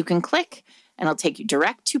link that you can click. And it'll take you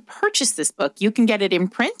direct to purchase this book. You can get it in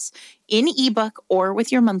print, in ebook, or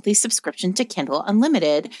with your monthly subscription to Kindle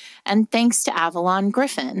Unlimited. And thanks to Avalon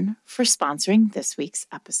Griffin for sponsoring this week's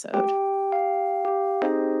episode.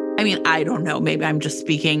 I mean, I don't know. Maybe I'm just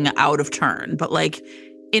speaking out of turn, but like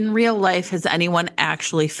in real life, has anyone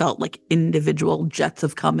actually felt like individual jets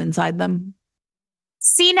of cum inside them?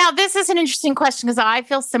 See, now this is an interesting question because I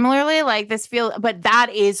feel similarly like this but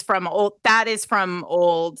that is from old.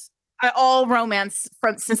 All romance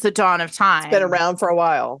since the dawn of time. It's been around for a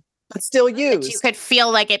while, but still used. But you could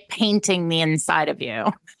feel like it painting the inside of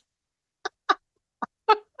you.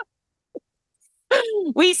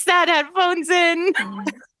 We said headphones in.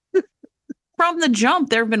 from the jump,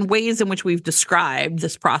 there have been ways in which we've described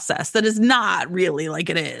this process that is not really like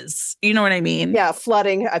it is. You know what I mean? Yeah,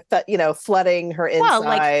 flooding. Flooding her Well,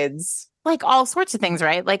 insides. like all sorts of things,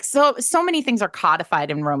 right? Like so many things are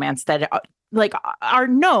codified in romance that are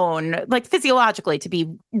known like physiologically to be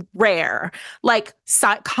rare, like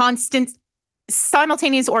constant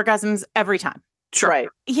simultaneous orgasms every time. Sure. Right.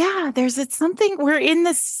 Yeah, it's something we're in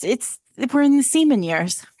the semen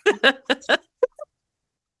years.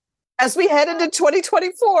 As we head into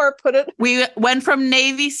 2024, we went from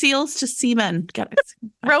Navy SEALs to seamen. Get it?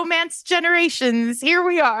 Romance generations. Here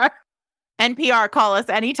we are. NPR, call us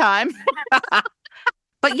anytime.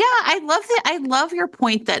 But yeah, I love that. I love your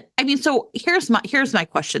point that, I mean, so here's my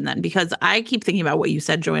question then, because I keep thinking about what you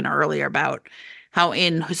said, Joanna, earlier about how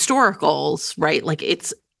in historicals, right? Like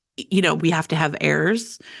it's, we have to have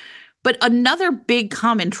heirs. But another big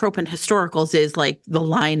common trope in historicals is like the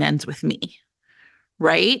line ends with me,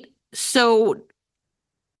 right? So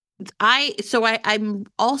I'm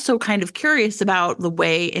also kind of curious about the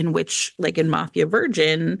way in which, like in Mafia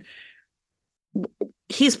Virgin,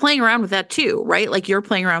 he's playing around with that too, right? Like you're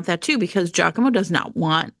playing around with that too, because Giacomo does not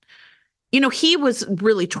want, he was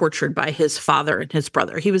really tortured by his father and his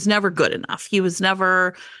brother. He was never good enough. He was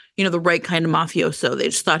never, the right kind of mafioso. They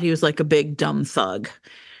just thought he was like a big dumb thug.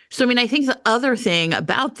 So, I mean, I think the other thing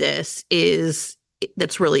about this is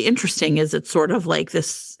that's really interesting is it's sort of like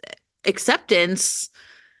this acceptance,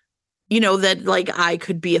 that like I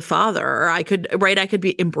could be a father, or I could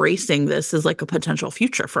be embracing this as like a potential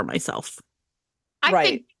future for myself. I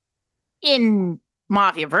think in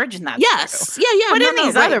Mafia Virgin, that's yes. true. Yeah. But in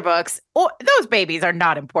these other books, those babies are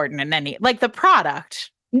not important in any, like the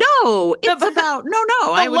product. No, it's about,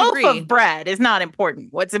 no, I would loaf agree. of bread is not important.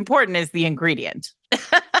 What's important is the ingredient.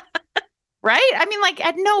 Right? I mean, like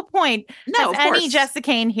at no point has any Jessica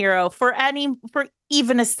Kane hero for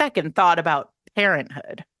even a second thought about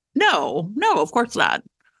parenthood. No, of course not.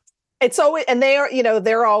 It's always, and they are,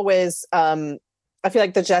 they're always, I feel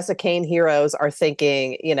like the Jessica Kane heroes are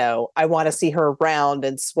thinking, I want to see her round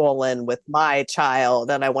and swollen with my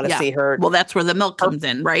child, and I want to see her. Well, that's where the milk comes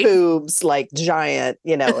in, right? Boobs like giant,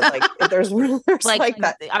 like there's like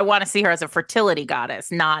that. I want to see her as a fertility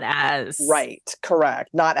goddess, not as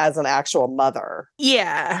correct, not as an actual mother.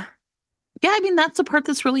 Yeah. I mean, that's the part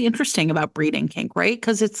that's really interesting about breeding kink, right?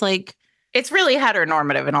 Because it's like it's really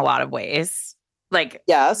heteronormative in a lot of ways, like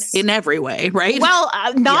yes, in every way, right? Well,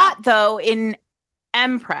 not though in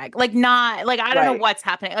MPreg, like not like I don't know what's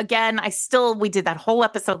happening. Again, we did that whole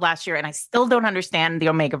episode last year and I still don't understand the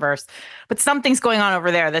Omegaverse, but something's going on over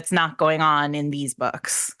there that's not going on in these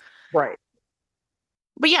books. Right.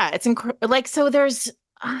 But yeah, it's like, so there's,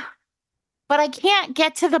 but I can't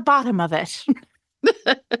get to the bottom of it.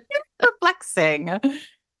 It's perplexing.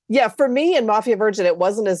 Yeah. For me in Mafia Virgin, it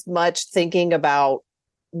wasn't as much thinking about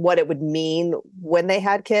what it would mean when they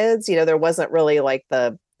had kids. There wasn't really like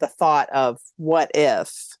the thought of what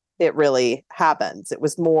if it really happens. It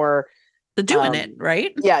was more the doing it,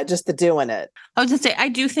 right? Yeah, just the doing it. I was gonna say, I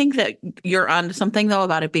do think that you're onto something though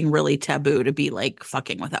about it being really taboo to be like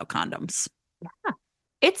fucking without condoms. Yeah.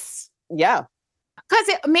 It's because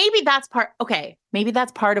maybe that's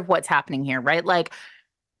part of what's happening here, right? Like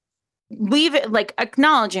leave it, like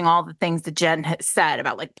acknowledging all the things that Jen has said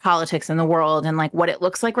about like politics in the world and like what it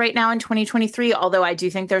looks like right now in 2023. Although I do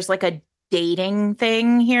think there's like a dating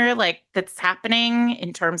thing here, like that's happening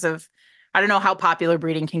in terms of, I don't know how popular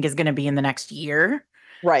breeding kink is going to be in the next year,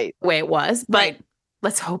 right? The way it was, but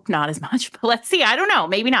let's hope not as much. But let's see. I don't know.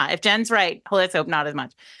 Maybe not. If Jen's right, let's hope not as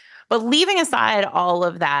much. But leaving aside all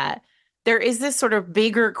of that, there is this sort of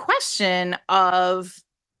bigger question of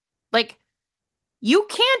like, you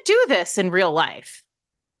can't do this in real life.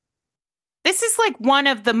 This is like one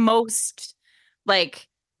of the most like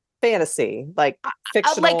fantasy, like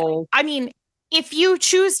fictional. I mean, if you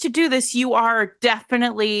choose to do this, you are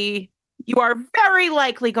very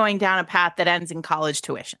likely going down a path that ends in college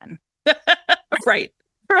tuition. Right.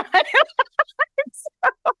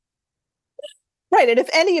 Right. And if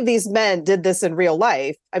any of these men did this in real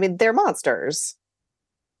life, I mean, they're monsters.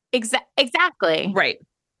 Exactly. Right.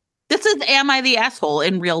 This is, am I the asshole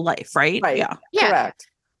in real life? Right. Yeah. Correct.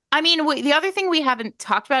 I mean, the other thing we haven't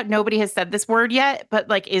talked about, nobody has said this word yet, but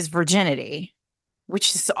like is virginity,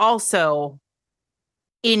 which is also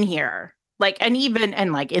in here. Like, and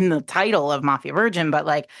like in the title of Mafia Virgin, but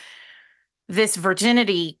like this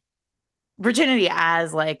virginity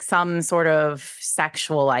as like some sort of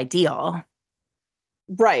sexual ideal.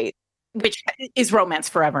 Right. Which is romance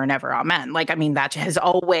forever and ever. Amen. Like, I mean, that has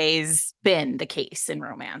always been the case in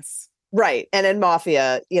romance. Right. And in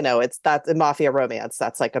Mafia, it's that in Mafia romance,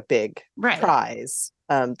 that's like a big Right. prize.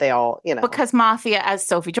 They all, Because Mafia, as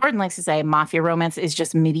Sophie Jordan likes to say, Mafia romance is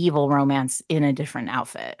just medieval romance in a different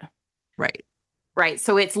outfit. Right. Right.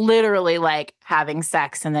 So it's literally like having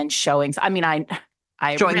sex and then showing. I mean, I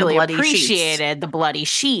Showing the really bloody appreciated sheets. the bloody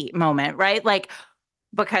sheet moment, right? Like,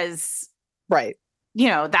 because, right.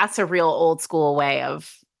 That's a real old school way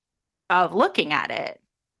of looking at it.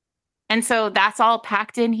 And so that's all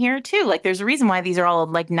packed in here too. Like, there's a reason why these are all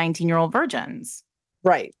like 19-year-old virgins.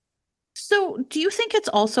 Right. So do you think it's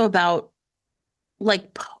also about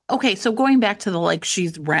like, okay, so going back to the like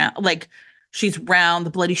she's round,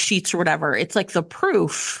 the bloody sheets or whatever, it's like the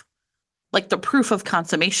proof of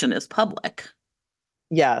consummation is public.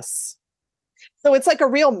 Yes. So it's like a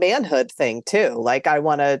real manhood thing too. Like I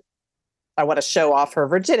want to show off her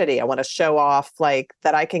virginity. I want to show off like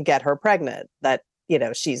that I can get her pregnant, that,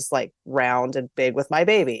 she's like round and big with my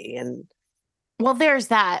baby. And well, there's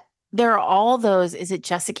that. There are all those. Is it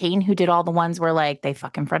Jessica Kane who did all the ones where like they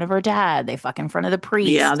fuck in front of her dad, they fuck in front of the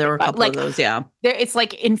priest? Yeah, there were a couple of those. Yeah, it's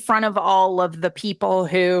like in front of all of the people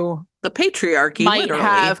who the patriarchy might literally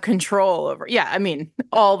have control over. Yeah, I mean,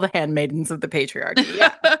 all the handmaidens of the patriarchy.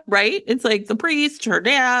 Yeah, right. It's like the priest, her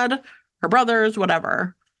dad, her brothers,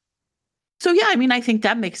 whatever. So yeah, I mean, I think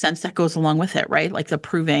that makes sense. That goes along with it, right? Like the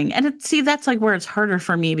proving, and that's like where it's harder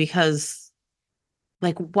for me because,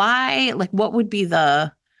 like, why? Like, what would be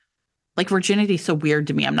the like virginity is so weird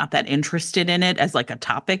to me. I'm not that interested in it as like a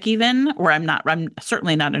topic even, or I'm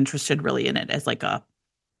certainly not interested really in it as like a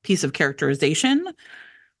piece of characterization,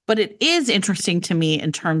 but it is interesting to me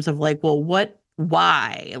in terms of like, well,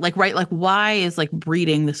 why? Like, right. Like why is like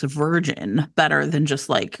breeding this virgin better than just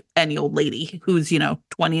like any old lady who's,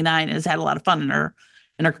 29 and has had a lot of fun in her,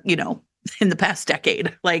 in the past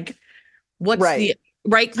decade? Like what's right.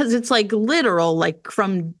 Right. Cause it's like literal, like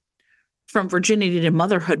from virginity to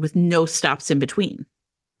motherhood with no stops in between.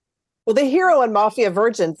 Well, the hero in Mafia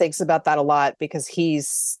Virgin thinks about that a lot because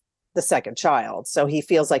he's the second child. So he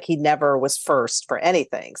feels like he never was first for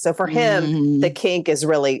anything. So for him, the kink is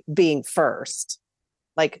really being first.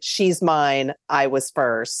 Like, she's mine. I was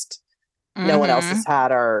first. No one else has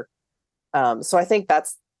had her. So I think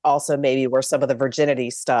that's also maybe where some of the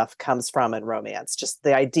virginity stuff comes from in romance. Just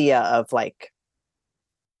the idea of like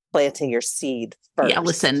planting your seed first. Yeah,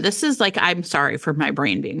 listen, this is like, I'm sorry for my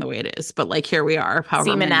brain being the way it is, but like here we are.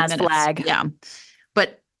 Semen as flag. Yeah.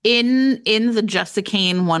 But in the Jessica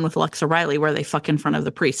Kane one with Alexa Riley, where they fuck in front of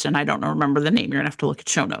the priest, and I don't remember the name, you're gonna have to look at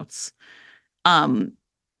show notes.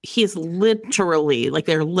 He's literally like,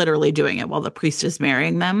 they're literally doing it while the priest is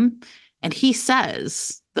marrying them. And he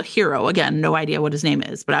says, the hero, again, no idea what his name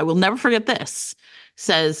is, but I will never forget this,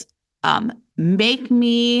 says,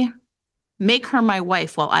 make her my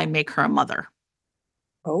wife while I make her a mother.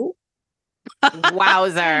 Oh,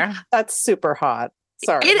 wowzer. That's super hot.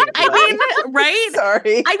 Sorry. Right?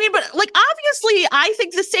 Sorry. I mean, but like, obviously I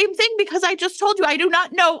think the same thing because I just told you, I do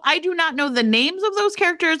not know the names of those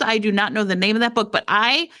characters. I do not know the name of that book, but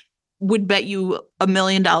I would bet you $1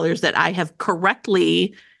 million that I have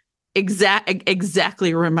correctly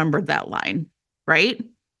exactly remembered that line. Right.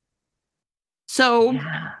 So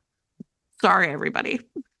sorry, everybody,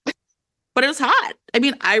 but it was hot. I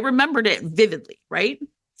mean, I remembered it vividly. Right.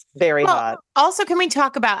 Very hot. Also, can we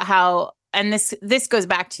talk about how, and this goes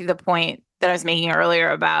back to the point that I was making earlier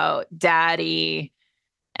about daddy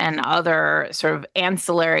and other sort of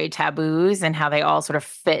ancillary taboos and how they all sort of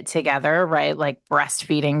fit together, right? Like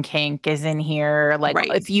breastfeeding kink is in here. Like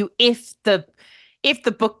if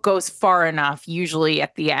the book goes far enough, usually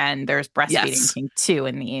at the end there's breastfeeding kink too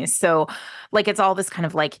in these. So like it's all this kind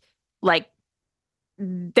of like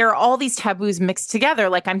there are all these taboos mixed together.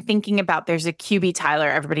 Like I'm thinking about, there's a QB Tyler.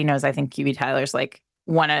 Everybody knows I think QB Tyler's like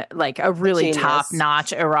a really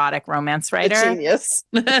top-notch erotic romance writer. A genius.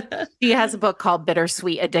 She has a book called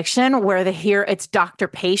Bittersweet Addiction, where it's doctor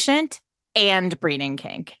patient and breeding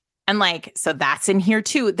kink. And like, so that's in here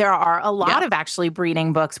too. There are a lot of actually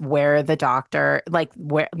breeding books where the doctor,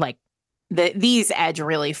 these edge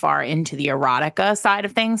really far into the erotica side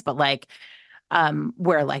of things, but like,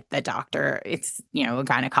 where like the doctor, it's, a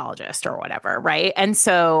gynecologist or whatever. Right. And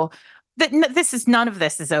so none of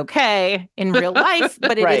this is okay in real life,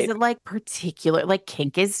 but it is like particular, like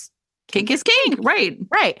kink is kink. Right.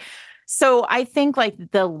 Right. So I think like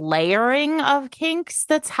the layering of kinks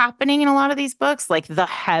that's happening in a lot of these books, like the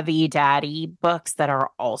heavy daddy books that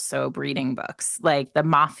are also breeding books, like the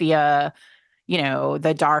mafia,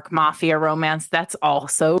 the dark mafia romance that's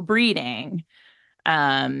also breeding.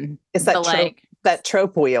 Is that that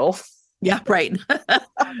trope wheel? Yeah. Right.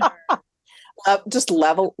 Just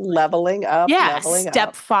leveling up. Yeah, Leveling up.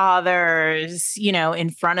 stepfathers, in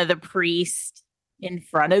front of the priest, in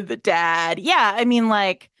front of the dad. Yeah, I mean,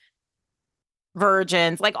 like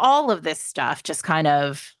virgins, like all of this stuff just kind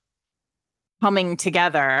of coming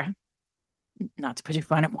together. Not to put a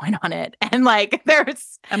fine point on it. And like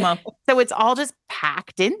so it's all just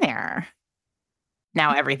packed in there.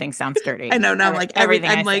 Now everything sounds dirty. I know. Now like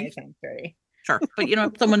everything I'm I like, say sounds dirty. sure. But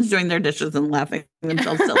if someone's doing their dishes and laughing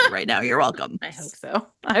themselves silly right now, you're welcome. I hope so.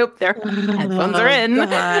 I hope their headphones are in.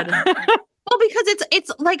 God. Well, because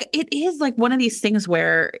it's like, it is like one of these things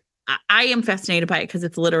where I am fascinated by it because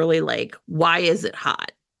it's literally like, why is it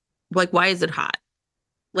hot? Like, why is it hot?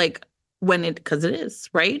 Like because it is,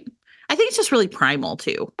 right? I think it's just really primal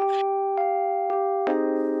too.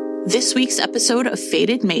 This week's episode of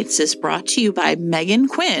Fated Mates is brought to you by Megan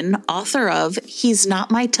Quinn, author of He's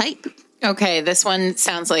Not My Type. Okay, this one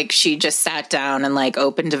sounds like she just sat down and like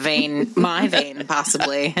opened a vein, my vein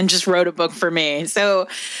possibly, and just wrote a book for me. So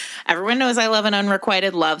everyone knows I love an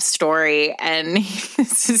unrequited love story, and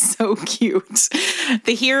this is so cute.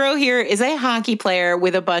 The hero here is a hockey player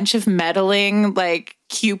with a bunch of meddling, like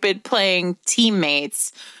Cupid playing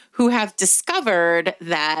teammates who have discovered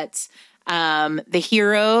that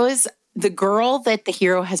the girl that the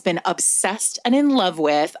hero has been obsessed and in love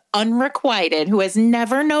with, unrequited, who has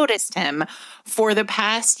never noticed him for the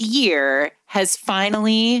past year, has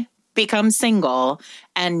finally become single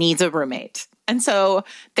and needs a roommate. And so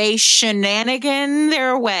they shenanigan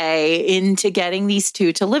their way into getting these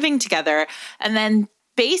two to living together and then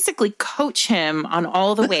basically coach him on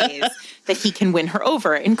all the ways that he can win her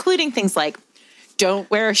over, including things like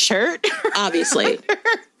don't wear a shirt, obviously,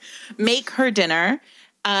 make her dinner,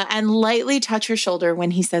 and lightly touch her shoulder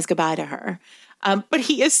when he says goodbye to her. But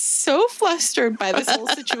he is so flustered by this whole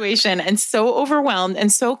situation and so overwhelmed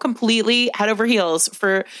and so completely head over heels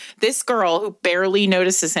for this girl who barely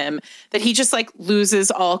notices him that he just like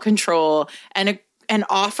loses all control and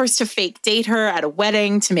offers to fake date her at a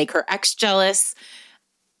wedding to make her ex jealous.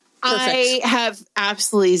 Perfect. I have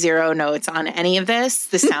absolutely zero notes on any of this.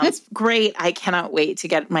 This sounds great. I cannot wait to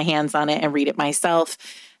get my hands on it and read it myself.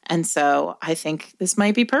 And so I think this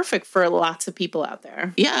might be perfect for lots of people out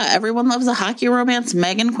there. Yeah, everyone loves a hockey romance.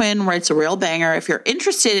 Megan Quinn writes a real banger. If you're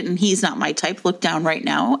interested in He's Not My Type, look down right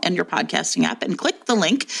now in your podcasting app and click the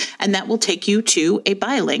link, and that will take you to a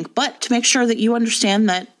buy link. But to make sure that you understand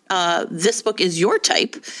that this book is your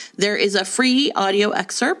type, there is a free audio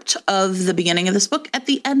excerpt of the beginning of this book at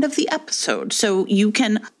the end of the episode. So you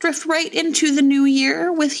can drift right into the new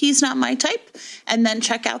year with He's Not My Type and then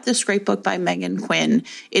check out this great book by Megan Quinn.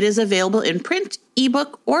 It is available in print,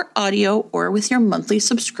 ebook, or audio, or with your monthly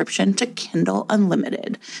subscription to Kindle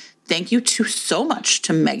Unlimited. Thank you so much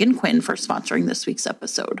to Megan Quinn for sponsoring this week's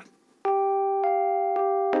episode.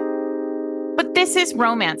 But this is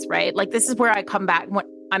romance, right? Like this is where I come back.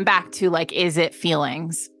 I'm back to like, is it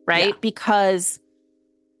feelings, right? Yeah. Because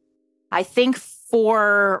I think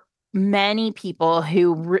for many people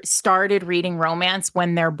who started reading romance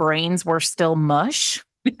when their brains were still mush,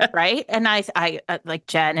 right? And I like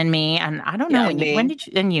Jen and me, and I don't know, when did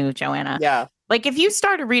you, and you, Joanna? Yeah. Like if you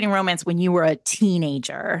started reading romance when you were a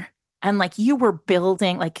teenager and like you were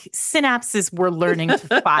building, like synapses were learning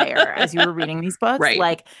to fire as you were reading these books, right.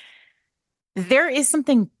 Like there is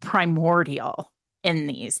something primordial in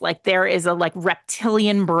these. Like there is a like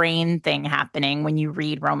reptilian brain thing happening when you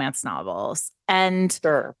read romance novels. And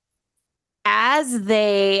sure. as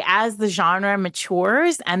the genre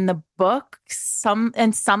matures and the books, some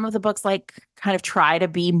of the books like kind of try to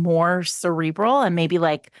be more cerebral and maybe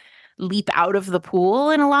like leap out of the pool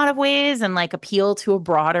in a lot of ways and like appeal to a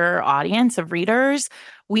broader audience of readers,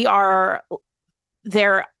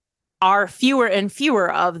 there are fewer and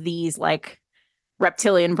fewer of these like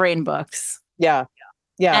reptilian brain books. Yeah.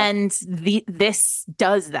 Yeah. And this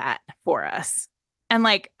does that for us. And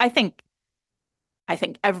like, I think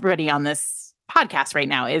everybody on this podcast right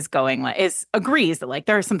now agrees that like,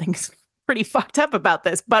 there are some things pretty fucked up about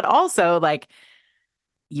this, but also like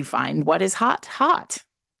you find what is hot.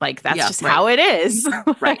 Like, that's just how it is.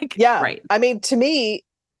 Right. Yeah. Right. I mean, to me,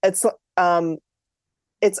 it's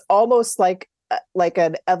almost like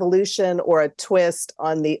an evolution or a twist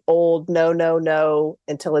on the old no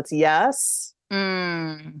until it's yes.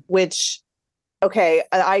 Which, okay,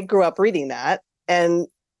 I grew up reading that, and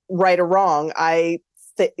right or wrong, I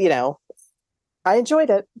enjoyed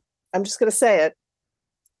it. I'm just going to say it.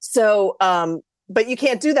 So, but you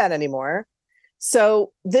can't do that anymore.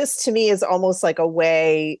 So this to me is almost like a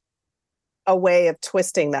way of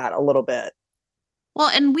twisting that a little bit. Well,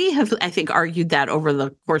 and we have, I think, argued that over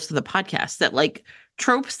the course of the podcast that like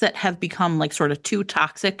tropes that have become like sort of too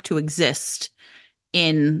toxic to exist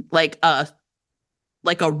in like a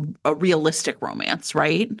realistic romance,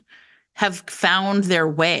 right? Have found their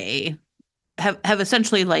way, have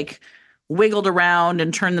essentially like wiggled around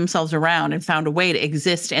and turned themselves around and found a way to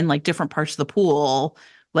exist in like different parts of the pool,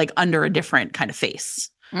 like under a different kind of face.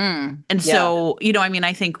 And so, you know, I mean,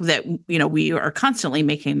 I think that, you know, we are constantly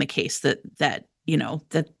making the case that, you know,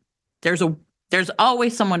 that there's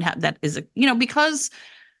always someone that is, you know, because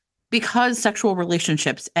sexual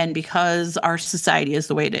relationships and because our society is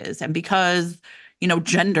the way it is and because, you know,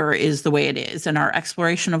 gender is the way it is and our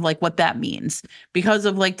exploration of like what that means because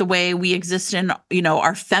of like the way we exist in, you know,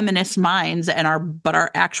 our feminist minds and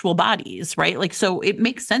our actual bodies, right? Like, so it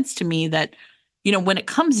makes sense to me that, you know, when it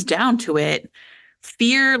comes down to it,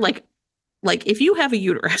 fear, like if you have a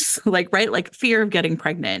uterus, like, right, like fear of getting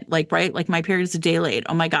pregnant, like, right, like my period's a day late.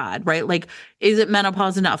 Oh my God, right? Like, is it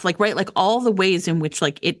menopause enough? Like, right, like all the ways in which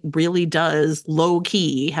like it really does low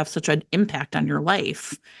key have such an impact on your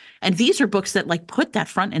life. And these are books that like put that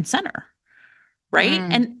front and center, right?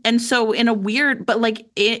 And so in a weird, but like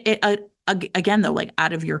again though, like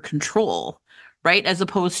out of your control, right? As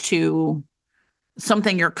opposed to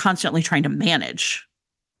something you're constantly trying to manage.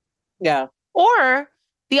 Yeah. Or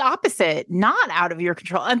the opposite, not out of your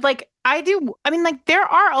control. And like I mean, like there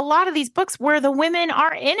are a lot of these books where the women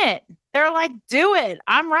are in it. They're like, do it.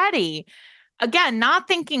 I'm ready. Again, not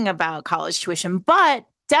thinking about college tuition, but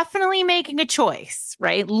definitely making a choice,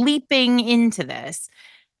 right? Leaping into this.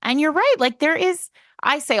 And you're right. Like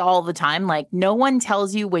I say all the time, like no one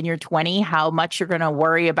tells you when you're 20 how much you're going to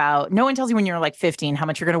worry about. No one tells you when you're like 15 how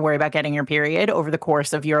much you're going to worry about getting your period over the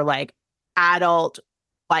course of your like adult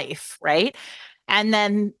life, right? And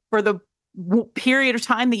then for the period of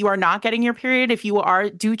time that you are not getting your period, if you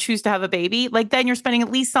do choose to have a baby, like then you're spending at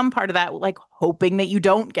least some part of that like hoping that you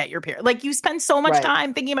don't get your period. Like you spend so much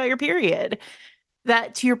time thinking about your period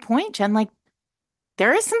that, to your point, Jen, like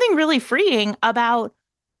there is something really freeing about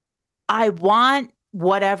I want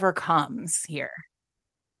whatever comes here.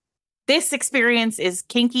 This experience is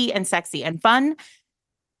kinky and sexy and fun,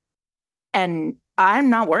 and I'm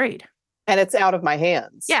not worried. And it's out of my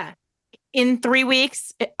hands. Yeah. In 3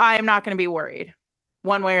 weeks, I am not going to be worried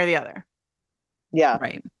one way or the other. Yeah.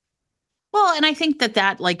 Right. Well, and I think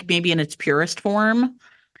that like maybe in its purest form,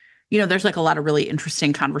 you know, there's like a lot of really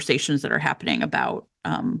interesting conversations that are happening about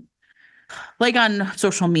like on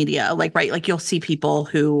social media, like, right, like you'll see people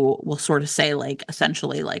who will sort of say like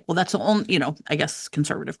essentially like, well, that's the only, you know, I guess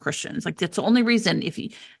conservative Christians, like that's the only reason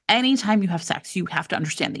anytime you have sex, you have to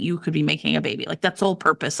understand that you could be making a baby. Like that's the whole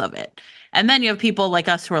purpose of it. And then you have people like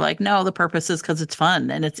us who are like, no, the purpose is because it's fun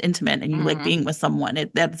and it's intimate and you like being with someone.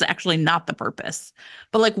 That's actually not the purpose.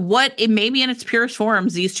 But like maybe in its purest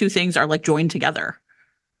forms, these two things are like joined together,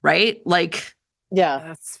 right? Like, yeah,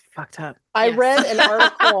 that's fucked up. I read an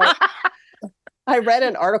article. I read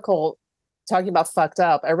an article talking about fucked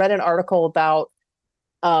up. I read an article about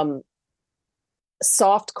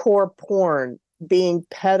softcore porn being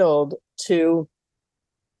peddled to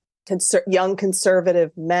young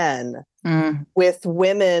conservative men with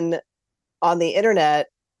women on the internet,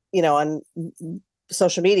 you know, on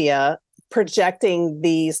social media, projecting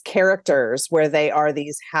these characters where they are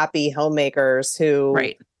these happy homemakers who.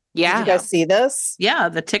 Right. Yeah. Did you guys see this? Yeah.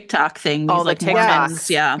 The TikTok thing. All like the Mormons.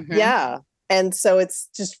 Yeah. Mm-hmm. Yeah. And so it's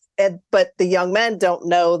just, but the young men don't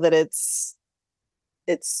know that it's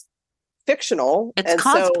fictional. It's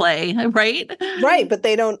cosplay, right? Right. But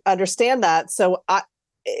they don't understand that. So I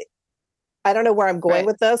don't know where I'm going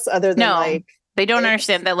with this other than like. They don't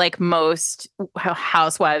understand that like most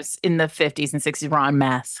housewives in the 50s and 60s were on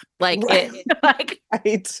meth. Like, right.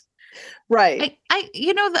 I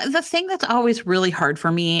you know, the thing that's always really hard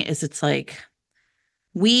for me is it's like,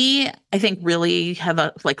 I think really have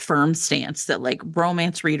a like firm stance that like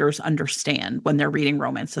romance readers understand when they're reading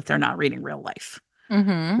romance that they're not reading real life.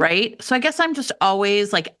 Mm-hmm. Right. So I guess I'm just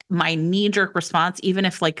always like my knee-jerk response, even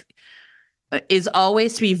if like is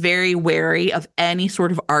always to be very wary of any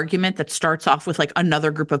sort of argument that starts off with like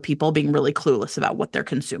another group of people being really clueless about what they're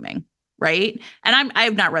consuming. Right. And I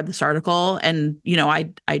have not read this article. And, you know,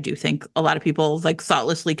 I do think a lot of people like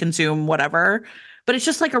thoughtlessly consume whatever, but it's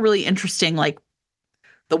just like a really interesting, like,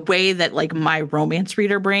 the way that like my romance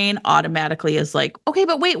reader brain automatically is like, okay,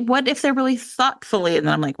 but wait, what if they're really thoughtfully? And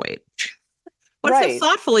then I'm like, wait, what if they're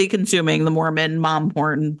thoughtfully consuming the Mormon mom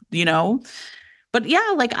porn, you know? But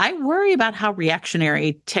yeah, like I worry about how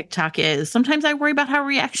reactionary TikTok is. Sometimes I worry about how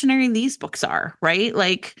reactionary these books are, right?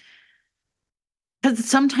 Like, because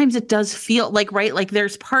sometimes it does feel like, right, like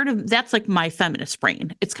there's part of that's like my feminist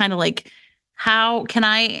brain. It's kind of like, how can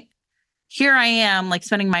I here I am, like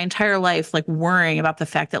spending my entire life, like worrying about the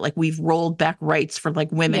fact that like we've rolled back rights for like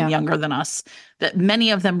women younger than us, that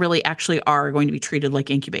many of them really actually are going to be treated like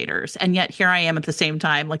incubators. And yet here I am at the same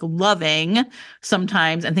time, like loving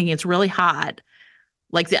sometimes and thinking it's really hot,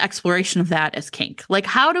 like the exploration of that as kink. Like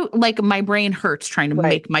like my brain hurts trying to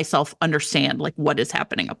make myself understand like what is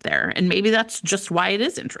happening up there. And maybe that's just why it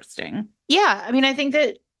is interesting. Yeah. I mean, I think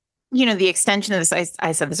that, the extension of this,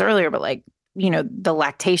 I said this earlier, but like, the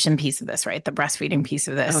lactation piece of this, right? The breastfeeding piece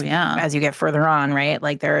of this. Oh, yeah. As you get further on, right?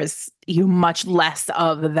 Like there is much less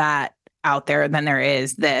of that out there than there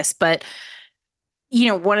is this. But,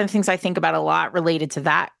 one of the things I think about a lot related to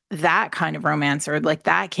that kind of romance, or like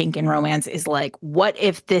that kink in romance, is like, what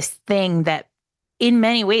if this thing that in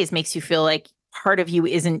many ways makes you feel like part of you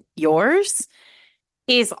isn't yours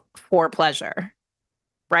is for pleasure,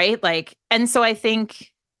 right? Like, and so I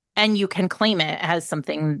think, and you can claim it as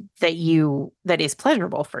something that is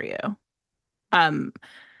pleasurable for you. And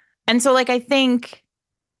so like, I think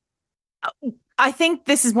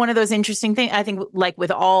this is one of those interesting things. I think like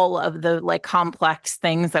with all of the like complex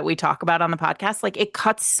things that we talk about on the podcast, like it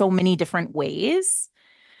cuts so many different ways.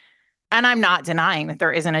 And I'm not denying that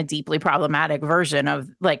there isn't a deeply problematic version of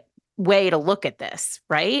like way to look at this,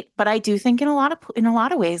 right? But I do think in a lot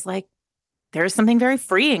of ways, like there's something very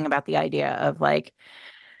freeing about the idea of like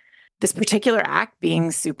this particular act being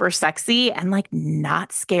super sexy and like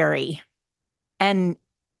not scary. And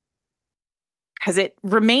because it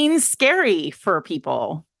remains scary for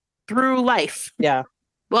people through life. Yeah.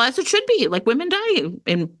 Well, as it should be. Like women die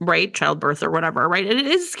in childbirth or whatever, right? And it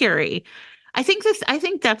is scary. I think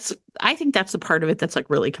that's the part of it that's like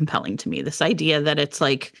really compelling to me. This idea that it's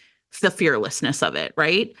like the fearlessness of it,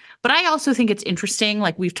 right? But I also think it's interesting.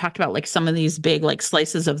 Like we've talked about like some of these big like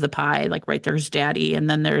slices of the pie, like right, there's daddy, and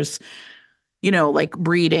then there's, like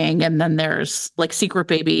breeding, and then there's like secret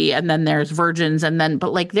baby, and then there's virgins,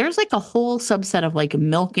 but like there's like a whole subset of like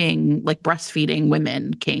milking, like breastfeeding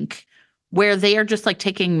women kink, where they are just like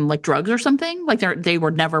taking like drugs or something, like they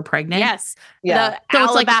were never pregnant. Yes. Yeah. The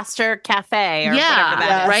Alabaster Cafe or whatever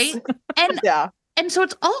that is. Right. And and so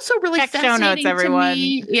it's also really Check fascinating show notes, everyone. to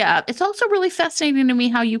me. Yeah, it's also really fascinating to me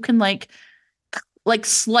how you can like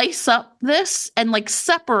slice up this and like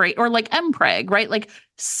separate, or like mpreg, right? Like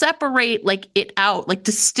separate like it out, like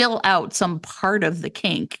distill out some part of the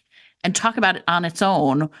kink and talk about it on its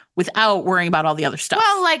own without worrying about all the other stuff.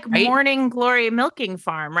 Well, like right? Morning Glory Milking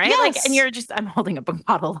Farm, right? Yes. Like, and I'm holding up a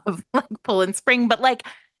bottle of like Poland Spring, but like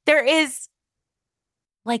there is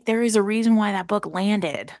a reason why that book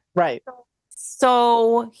landed. Right.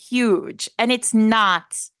 So huge. And it's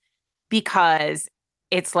not because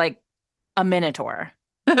it's like a Minotaur.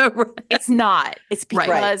 It's not. It's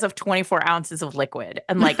because of 24 ounces of liquid.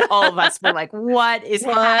 And like all of us were like, what is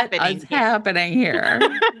happening here?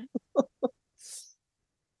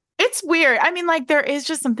 It's weird. I mean, like there is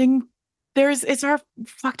just something, it's our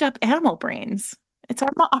fucked up animal brains. It's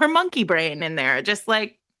our monkey brain in there, just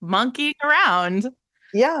like monkeying around.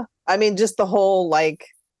 Yeah. I mean, just the whole like,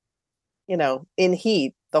 in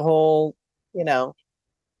heat, the whole,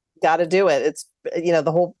 got to do it. It's,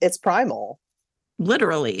 it's primal.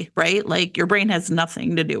 Literally, right? Like your brain has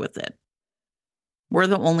nothing to do with it. We're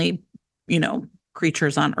the only,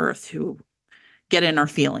 creatures on Earth who get in our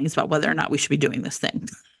feelings about whether or not we should be doing this thing.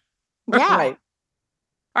 Yeah. Right.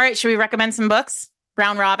 All right. Should we recommend some books?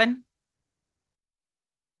 Round robin.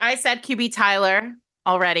 I said QB Tyler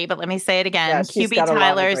already, but let me say it again. Yeah, QB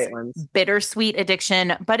Tyler's Bittersweet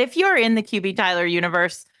Addiction. But if you're in the QB Tyler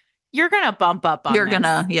universe, you're going to bump up on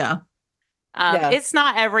this. Yeah. It's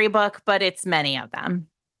not every book, but it's many of them.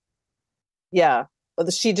 Yeah.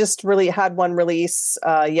 She just really had one release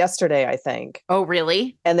yesterday, I think. Oh,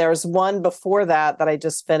 really? And there's one before that I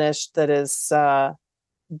just finished that is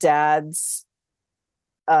dad's,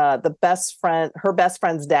 her best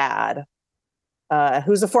friend's dad,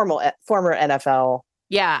 who's a former NFL.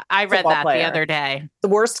 Yeah, I read that player. The other day. The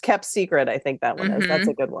Worst Kept Secret, I think that one is. That's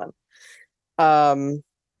a good one.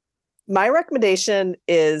 My recommendation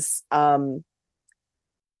is the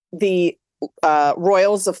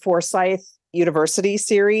Royals of Forsyth University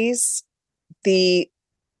series.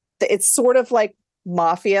 It's sort of like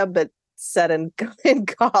Mafia, but set in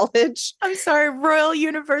college. I'm sorry, Royal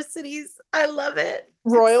Universities. I love it.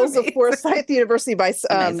 Royals of Forsyth University by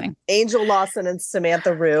Angel Lawson and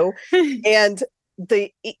Samantha Rue. And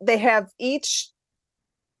they have each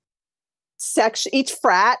section, each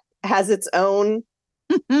frat has its own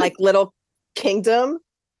like little kingdom.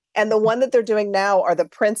 And the one that they're doing now are the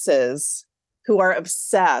princes, who are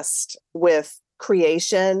obsessed with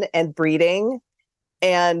creation and breeding.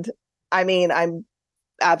 And I mean, I'm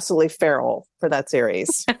absolutely feral for that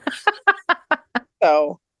series.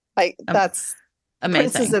 So that's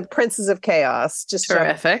amazing. Princes of Chaos. Just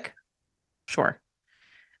Terrific. Sure.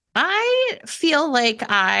 I feel like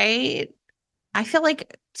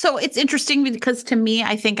so it's interesting because to me,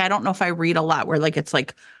 I think I don't know if I read a lot where like it's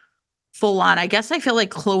like full on. I guess I feel like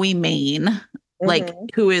Chloe Maine, like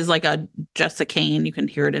who is like a Jessica Kane, you can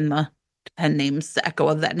hear it in the pen names, the echo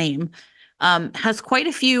of that name, has quite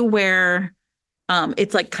a few where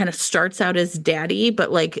it's like kind of starts out as daddy,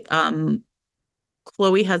 but like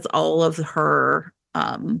Chloe has all of her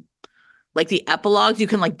like the epilogues you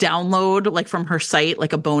can like download like from her site,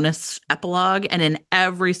 like a bonus epilogue, and in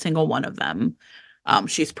every single one of them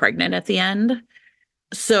she's pregnant at the end.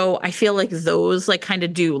 So I feel like those like kind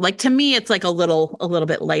of do like to me it's like a little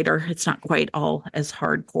bit lighter. It's not quite all as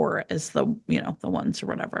hardcore as the the ones or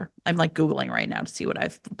whatever. I'm like Googling right now to see what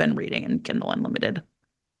I've been reading in Kindle Unlimited.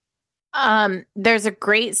 There's a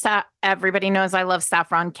great everybody knows I love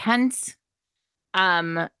Saffron Kent.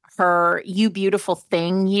 Her You Beautiful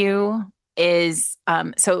Thing You is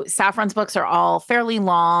so Saffron's books are all fairly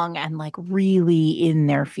long and like really in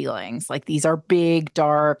their feelings. Like these are big,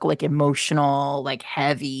 dark, like emotional, like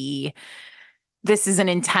heavy. This is an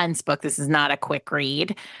intense book. This is not a quick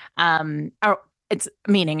read. Or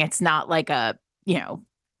it's not like a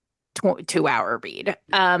 2-hour read.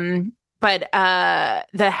 But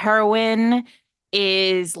the heroine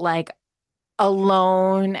is like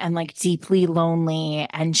alone and like deeply lonely,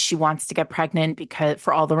 and she wants to get pregnant because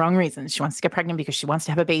for all the wrong reasons. She wants to get pregnant because she wants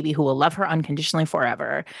to have a baby who will love her unconditionally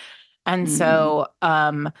forever. And so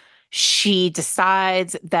she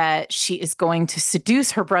decides that she is going to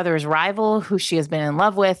seduce her brother's rival, who she has been in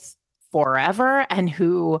love with forever and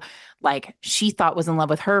who like she thought was in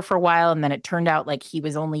love with her for a while, and then it turned out like he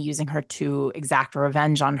was only using her to exact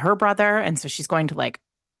revenge on her brother, and so she's going to like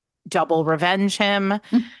double revenge him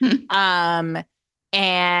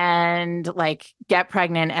and like get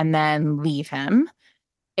pregnant and then leave him,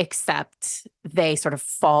 except they sort of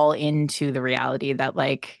fall into the reality that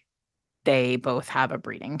like they both have a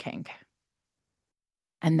breeding kink.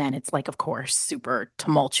 And then it's like, of course, super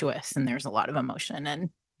tumultuous and there's a lot of emotion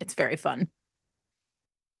and it's very fun.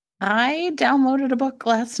 I downloaded a book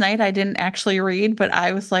last night I didn't actually read, but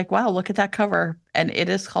I was like, wow, look at that cover. And it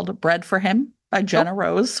is called Bread for Him by Jenna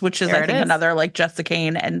Rose, which is, I think, another like Jessica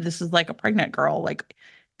Kane. And this is like a pregnant girl, like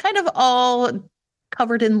kind of all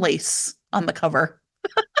covered in lace on the cover.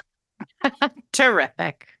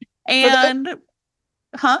 Terrific. And,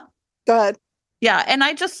 Go ahead. Yeah. And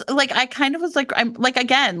I just like, I kind of was like, I'm like,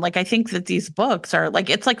 again, like, I think that these books are like,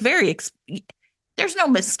 it's like very, there's no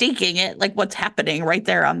mistaking it, like what's happening right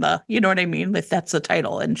there on the, you know what I mean? If that's the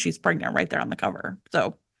title and she's pregnant right there on the cover.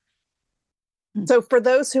 So for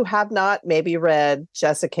those who have not maybe read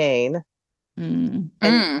Jessica Kane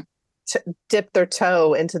and dip their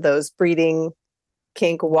toe into those breeding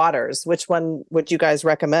kink waters, which one would you guys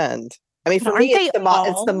recommend? I mean, for me, it's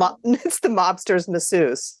the mobster's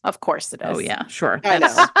masseuse. Of course it is. Oh yeah, sure. I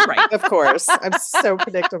know. Right. Of course. I'm so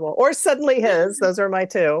predictable. Or Suddenly His. Those are my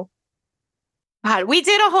two. God, we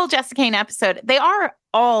did a whole Jessica Kane episode. They are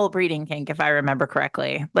all breeding kink, if I remember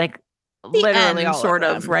correctly. Like literally all sort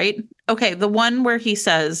of, right? Okay, the one where he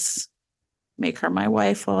says, make her my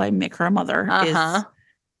wife while I make her a mother is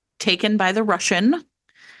taken by the Russian.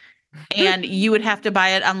 And you would have to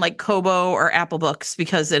buy it on like Kobo or Apple Books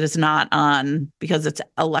because it is not on, because it's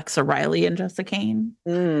Alexa Riley and Jessica Kane.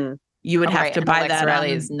 You would have to buy Alexa that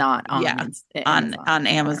Riley is not on on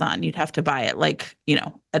Amazon. You'd have to buy it like,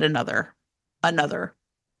 at another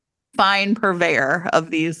fine purveyor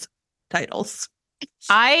of these titles.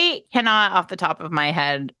 I cannot off the top of my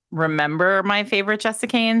head remember my favorite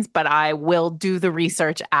Jessica Kanes, but I will do the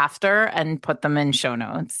research after and put them in show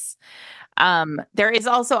notes. There is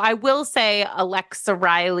also, I will say, Alexa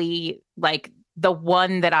Riley, like the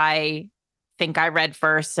one that I think I read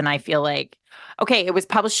first, and I feel like, okay, it was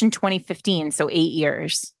published in 2015, so 8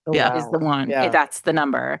 years is the one. Yeah. That's the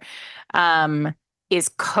number. Is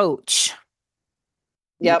Coach.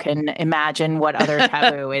 Yep. You can imagine what other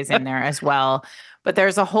taboo is in there as well. But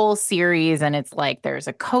there's a whole series, and it's like there's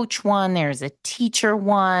a coach one, there's a teacher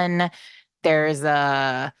one, there's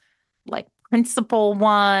a like principal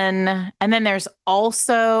one, and then there's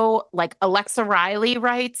also like Alexa Riley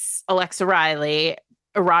writes Alexa Riley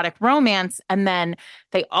erotic romance, and then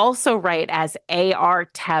they also write as AR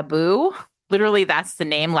Taboo. Literally, that's the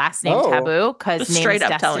name, last name Taboo, because name straight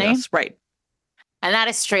is up telling Destiny. us, right? And that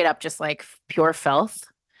is straight up just like pure filth.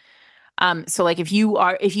 So like if you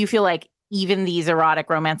feel like even these erotic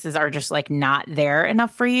romances are just like not there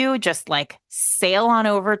enough for you, just like sail on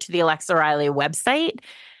over to the Alexa Riley website.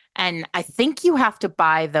 And I think you have to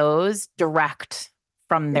buy those direct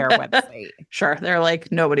from their website. Sure. They're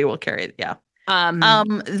like, nobody will carry it. Yeah.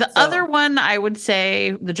 The So- other one I would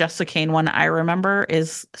say, the Jessica Kane one I remember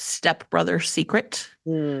is Stepbrother Secret.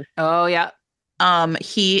 Oh yeah.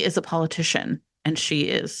 He is a politician and she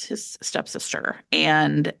is his stepsister.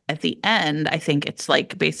 And at the end, I think it's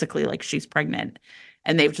like basically like she's pregnant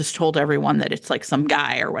and they've just told everyone that it's like some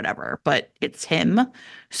guy or whatever, but it's him.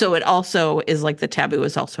 So it also is like the taboo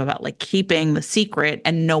is also about like keeping the secret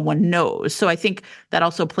and no one knows. So I think that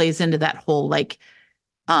also plays into that whole like,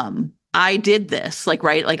 I did this, like,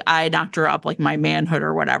 right? Like I knocked her up, like my manhood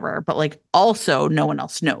or whatever, but like also no one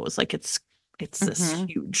else knows. Like it's this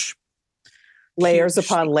huge layers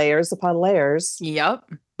upon layers upon layers. Yep.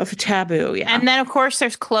 of a taboo. Yeah. And then of course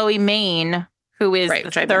there's Chloe Maine, who is Right, the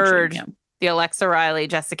which I third, mentioned, the Alexa Riley,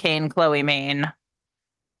 Jessica Kane, Chloe Maine.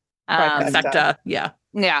 Trifecta, yeah.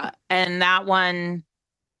 Yeah. And that one,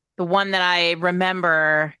 the one that I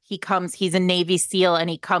remember, he's a Navy SEAL and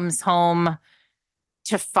he comes home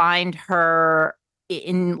to find her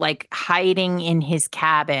in like hiding in his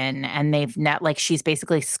cabin, and she's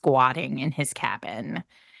basically squatting in his cabin.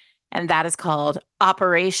 And that is called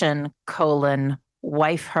Operation: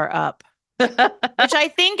 Wife Her Up. Which I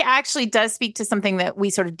think actually does speak to something that we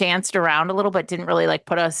sort of danced around a little, but didn't really like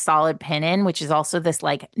put a solid pin in, which is also this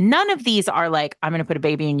like, none of these are like, I'm going to put a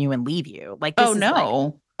baby in you and leave you. Like, this Oh, is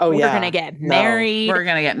no. like, We're going to get married. We're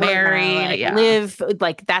going to get married. Like, yeah. live.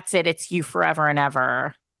 Like, that's it. It's you forever and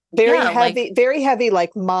ever. Very heavy,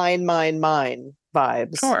 like mine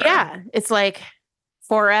vibes. Sure. Yeah. It's like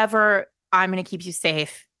forever. I'm going to keep you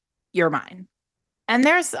safe. You're mine. And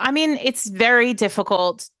it's very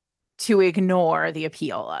difficult to ignore the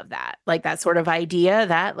appeal of that, like that sort of idea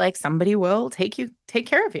that like somebody will take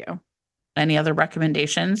care of you. Any other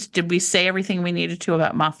recommendations? Did we say everything we needed to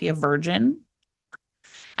about Mafia Virgin?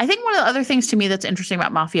 I think one of the other things to me that's interesting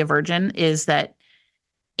about Mafia Virgin is that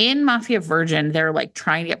in Mafia Virgin, they're like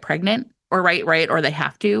trying to get pregnant or right, or they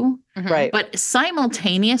have to. Right. But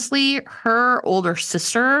simultaneously, her older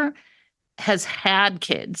sister has had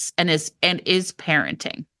kids and is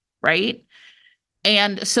parenting, right?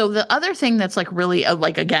 And so the other thing that's like really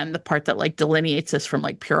like, again, the part that like delineates this from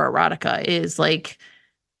like pure erotica is like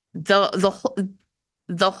the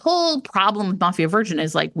whole problem with Mafia Virgin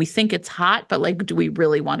is like, we think it's hot, but like, do we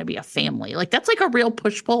really want to be a family? Like that's like a real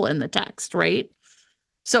push-pull in the text, right?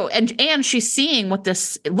 So, and she's seeing what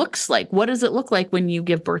this looks like. What does it look like when you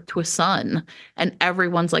give birth to a son? And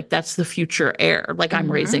everyone's like, that's the future heir. Like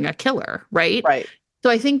I'm raising a killer, right? Right. So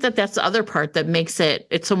I think that that's the other part that makes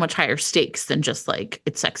it's so much higher stakes than just like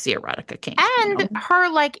it's sexy erotica kink. And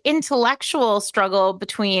her like intellectual struggle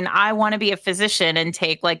between I want to be a physician and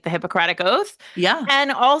take like the Hippocratic Oath. Yeah.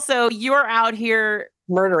 And also you're out here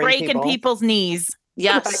Murdering breaking people's knees.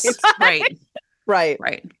 Yes. Right.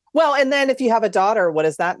 Right. Well, and then if you have a daughter, what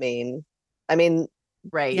does that mean? I mean,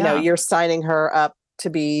 right. You know, you're signing her up to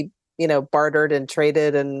be, bartered and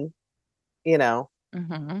traded and,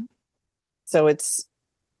 so it's,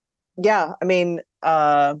 yeah, I mean,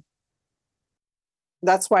 that's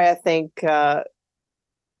why I think for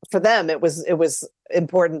them it was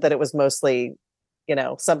important that it was mostly,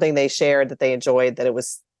 something they shared, that they enjoyed, that it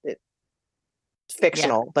was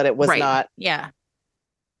fictional, that it was not. Yeah.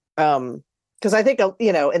 Because I think,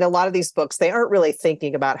 in a lot of these books, they aren't really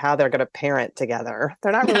thinking about how they're going to parent together.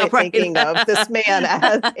 They're not really thinking of this man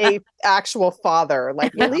as a actual father.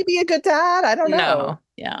 Like, will he be a good dad? I don't know. No.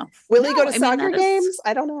 Yeah. Will he go to soccer games?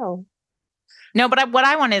 I don't know. No, but what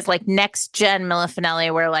I want is like next gen Mila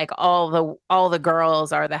Finelli, where like all the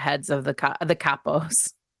girls are the heads of the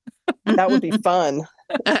capos. That would be fun.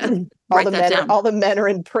 all the men are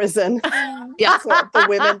in prison. Yeah, so the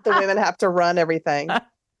women have to run everything.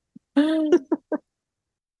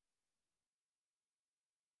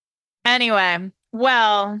 Anyway,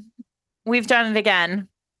 well, we've done it again.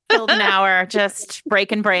 Filled an hour just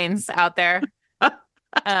breaking brains out there.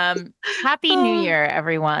 Happy New Year,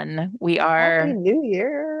 everyone. We are Happy New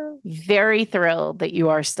Year. Very thrilled that you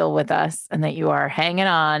are still with us and that you are hanging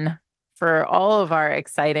on for all of our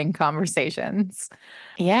exciting conversations.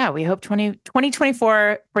 Yeah, we hope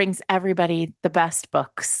 2024 brings everybody the best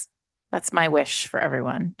books. That's my wish for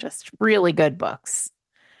everyone. Just really good books.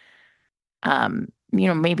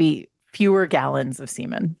 Maybe fewer gallons of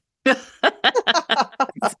semen. Not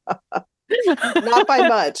by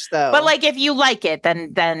much, though. But like, if you like it,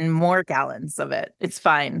 then more gallons of it. It's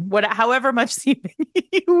fine. However much semen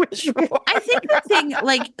you wish for. I think the thing,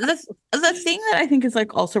 like the thing that I think is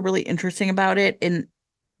like also really interesting about it, and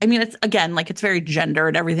I mean, it's again like it's very gender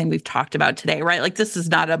and everything we've talked about today, right? Like this is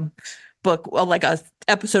not a book, like a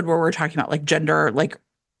episode where we're talking about like gender, like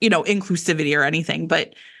inclusivity or anything,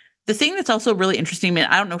 but The thing that's also really interesting, I mean,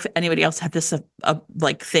 I don't know if anybody else had this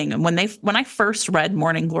like thing. And when I first read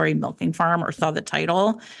Morning Glory Milking Farm or saw the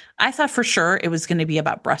title, I thought for sure it was going to be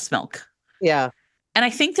about breast milk. Yeah. And I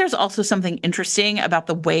think there's also something interesting about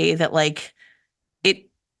the way that like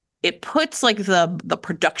it puts like the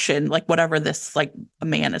production, like whatever this like a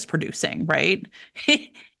man is producing, right?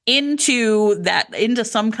 into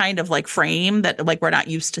some kind of like frame that like we're not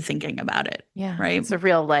used to thinking about it. Yeah. Right. It's a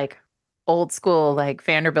real like old school, like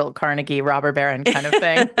Vanderbilt, Carnegie, robber baron kind of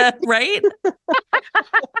thing. Right?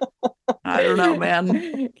 I don't know,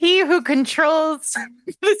 man. He who controls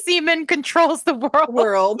the semen controls the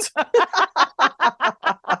world.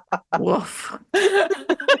 Woof.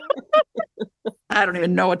 I don't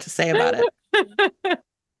even know what to say about it.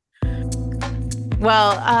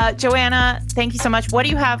 Well, Joanna, thank you so much. What do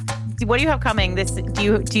you have coming?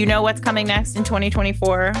 Do you know what's coming next in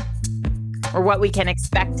 2024? Or what we can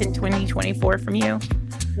expect in 2024 from you?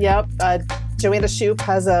 Yep. Joanna Shoup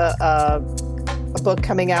has a book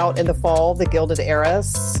coming out in the fall, The Gilded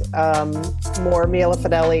Heiress. More Mila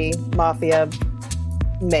Finelli, Mafia,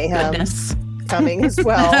 Mayhem. Goodness. Coming as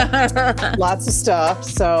well. Lots of stuff.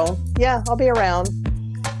 So, yeah, I'll be around.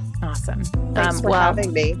 Awesome. Thanks for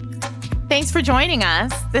having me. Thanks for joining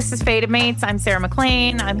us. This is Fated Mates. I'm Sarah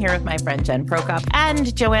McLean. I'm here with my friend Jen Prokop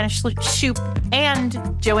and Joanna Shoup and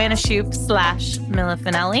Joanna Shoup / Mila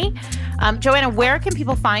Finelli. Joanna, where can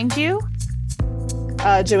people find you?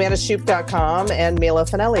 JoannaShoup.com and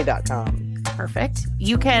MilaFinelli.com. Perfect.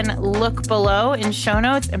 You can look below in show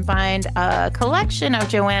notes and find a collection of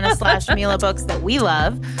Joanna / Mila books that we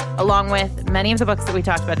love, along with many of the books that we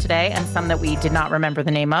talked about today and some that we did not remember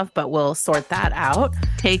the name of, but we'll sort that out.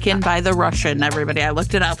 Taken by the Russian, everybody. I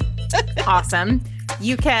looked it up. Awesome.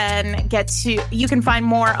 You can find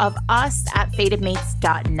more of us at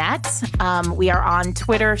fatedmates.net. We are on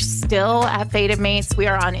Twitter still at Fated Mates. We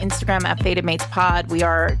are on Instagram at Fated Mates Pod. We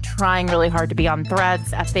are trying really hard to be on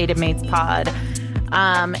Threads at Fated Mates Pod.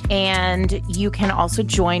 And you can also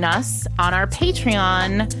join us on our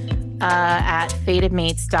Patreon at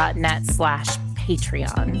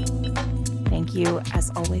fatedmates.net/Patreon. Thank you,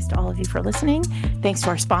 as always, to all of you for listening. Thanks to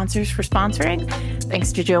our sponsors for sponsoring.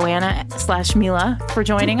 Thanks to Joanna / Mila for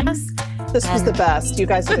joining us. This was the best. You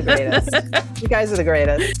guys are the greatest. You guys are the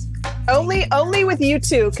greatest. Only with you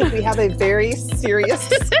two could we have a very serious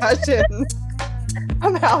discussion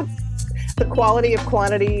about the quality of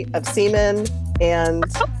quantity of semen and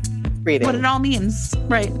breeding. What it all means.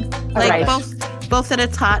 Right. Like both that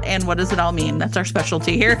it's hot and what does it all mean? That's our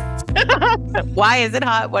specialty here. Why is it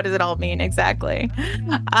hot? What does it all mean? Exactly.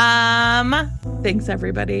 Thanks,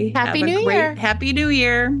 everybody. Happy New Year. Happy New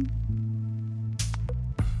Year.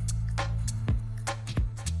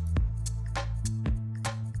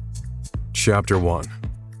 Chapter 1.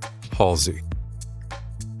 Halsey.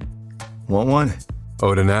 Want one?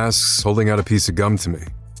 Odin asks, holding out a piece of gum to me.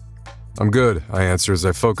 I'm good, I answer as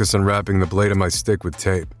I focus on wrapping the blade of my stick with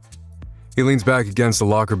tape. He leans back against the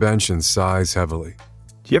locker bench and sighs heavily.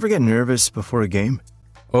 Do you ever get nervous before a game?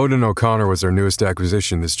 Odin O'Connor was our newest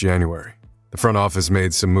acquisition this January. The front office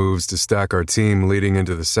made some moves to stack our team leading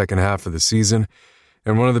into the second half of the season,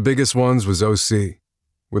 and one of the biggest ones was OC.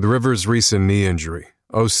 With Rivers' recent knee injury,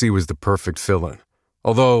 OC was the perfect fill-in.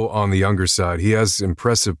 Although, on the younger side, he has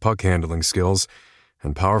impressive puck handling skills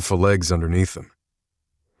and powerful legs underneath him.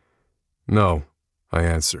 No, I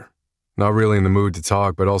answer. Not really in the mood to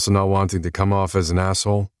talk, but also not wanting to come off as an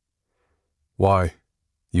asshole. Why?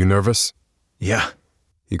 You nervous? Yeah.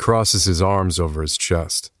 He crosses his arms over his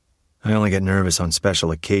chest. I only get nervous on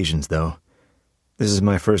special occasions, though. This is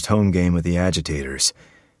my first home game with the Agitators.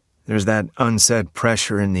 There's that unsaid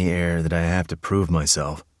pressure in the air that I have to prove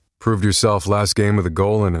myself. Proved yourself last game with a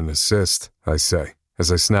goal and an assist, I say,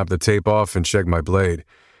 as I snap the tape off and check my blade,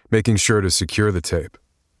 making sure to secure the tape.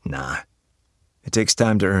 Nah. It takes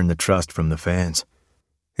time to earn the trust from the fans.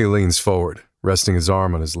 He leans forward, resting his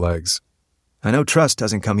arm on his legs. I know trust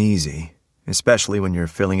doesn't come easy, especially when you're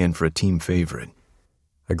filling in for a team favorite.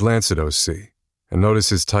 I glance at OC and notice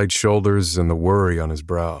his tight shoulders and the worry on his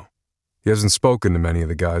brow. He hasn't spoken to many of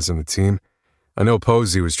the guys on the team. I know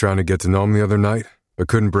Posey was trying to get to know him the other night, but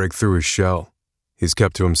couldn't break through his shell. He's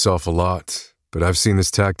kept to himself a lot, but I've seen this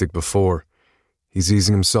tactic before. He's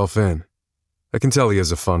easing himself in. I can tell he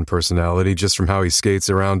has a fun personality just from how he skates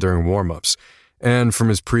around during warm-ups and from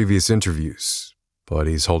his previous interviews, but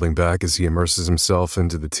he's holding back as he immerses himself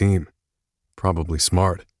into the team. Probably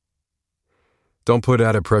smart. Don't put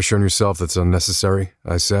added pressure on yourself that's unnecessary,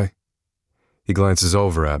 I say. He glances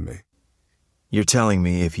over at me. You're telling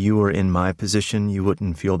me if you were in my position, you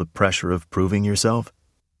wouldn't feel the pressure of proving yourself?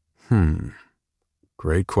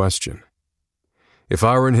 Great question. If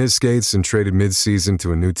I were in his skates and traded mid-season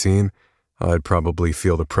to a new team, I'd probably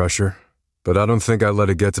feel the pressure. But I don't think I'd let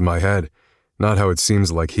it get to my head, not how it seems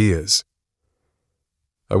like he is.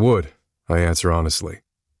 I would, I answer honestly.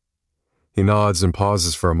 He nods and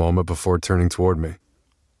pauses for a moment before turning toward me.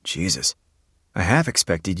 Jesus. I half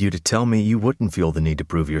expected you to tell me you wouldn't feel the need to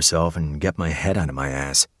prove yourself and get my head out of my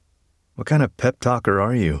ass. What kind of pep talker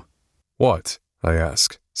are you? What? I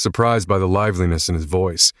ask, surprised by the liveliness in his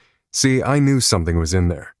voice. See, I knew something was in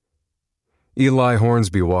there. Eli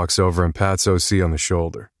Hornsby walks over and pats OC on the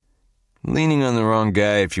shoulder. Leaning on the wrong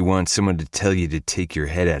guy if you want someone to tell you to take your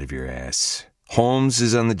head out of your ass. Holmes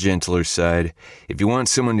is on the gentler side. If you want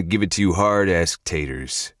someone to give it to you hard, ask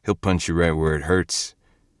Taters. He'll punch you right where it hurts.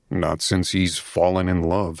 Not since he's fallen in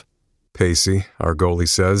love. Pacey, our goalie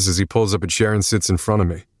says as he pulls up a chair and sits in front of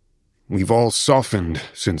me. We've all softened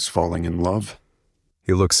since falling in love.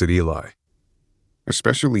 He looks at Eli.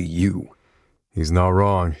 Especially you. He's not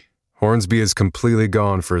wrong. Hornsby is completely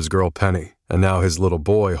gone for his girl Penny, and now his little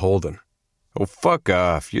boy Holden. Oh, fuck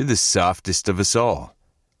off. You're the softest of us all.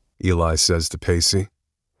 Eli says to Pacey.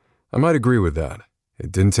 I might agree with that.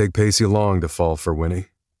 It didn't take Pacey long to fall for Winnie.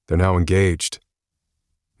 They're now engaged.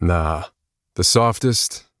 Nah, the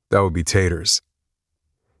softest, that would be Taters.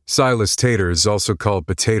 Silas Taters, also called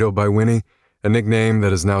Potato by Winnie, a nickname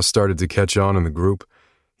that has now started to catch on in the group.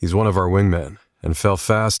 He's one of our wingmen, and fell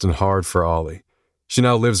fast and hard for Ollie. She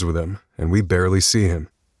now lives with him, and we barely see him.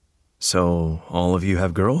 So, all of you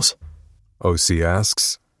have girls? OC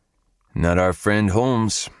asks. Not our friend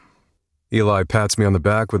Holmes. Eli pats me on the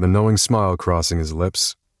back with a knowing smile crossing his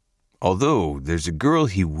lips. Although, there's a girl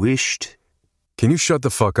he wished. Can you shut the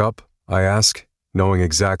fuck up? I ask, knowing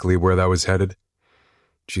exactly where that was headed.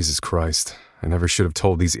 Jesus Christ, I never should have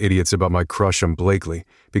told these idiots about my crush on Blakely,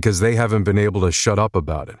 because they haven't been able to shut up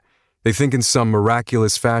about it. They think in some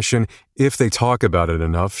miraculous fashion, if they talk about it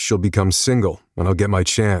enough, she'll become single, and I'll get my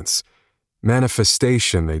chance.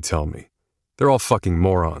 Manifestation, they tell me. They're all fucking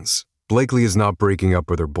morons. Blakely is not breaking up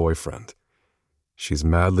with her boyfriend. She's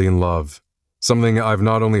madly in love, something I've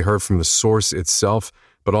not only heard from the source itself,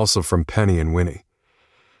 but also from Penny and Winnie.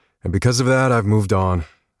 And because of that, I've moved on.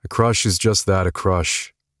 A crush is just that, a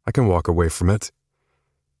crush. I can walk away from it.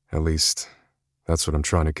 At least, that's what I'm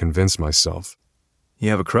trying to convince myself. You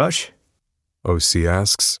have a crush? OC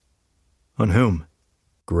asks. On whom?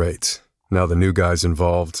 Great. Now the new guy's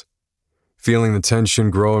involved. Feeling the tension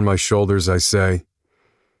grow in my shoulders, I say,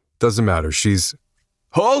 doesn't matter, she's...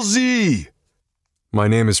 Halsey! My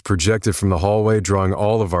name is projected from the hallway, drawing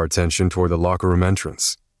all of our attention toward the locker room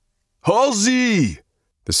entrance. Halsey!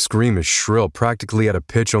 The scream is shrill, practically at a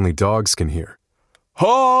pitch only dogs can hear.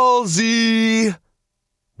 Halsey!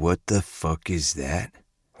 What the fuck is that?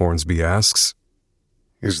 Hornsby asks.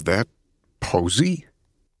 Is that Posey?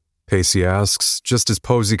 Pacey asks, just as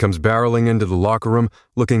Posey comes barreling into the locker room,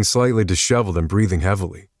 looking slightly disheveled and breathing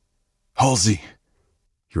heavily. Halsey!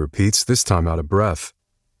 He repeats, this time out of breath.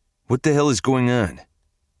 What the hell is going on?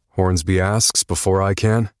 Hornsby asks before I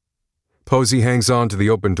can. Posey hangs on to the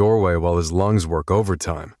open doorway while his lungs work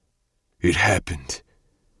overtime. It happened.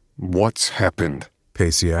 What's happened?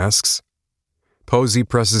 Pacey asks. Posey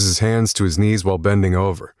presses his hands to his knees while bending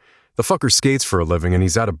over. The fucker skates for a living and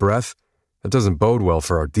he's out of breath. That doesn't bode well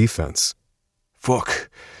for our defense. Fuck,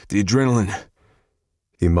 the adrenaline.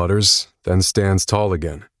 He mutters, then stands tall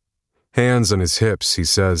again. Hands on his hips, he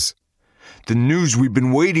says, The news we've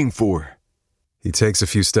been waiting for. He takes a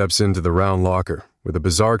few steps into the round locker. With a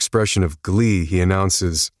bizarre expression of glee, he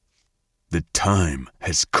announces, The time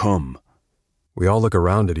has come. We all look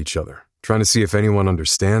around at each other, trying to see if anyone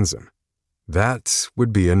understands him. That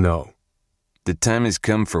would be a no. The time has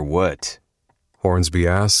come for what? Hornsby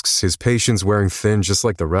asks, his patience wearing thin just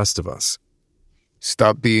like the rest of us.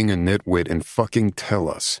 Stop being a nitwit and fucking tell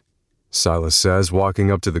us. Silas says,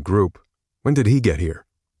 walking up to the group. When did he get here?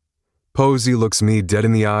 Posey looks me dead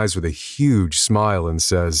in the eyes with a huge smile and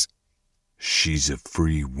says, She's a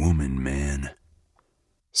free woman, man.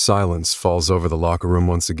 Silence falls over the locker room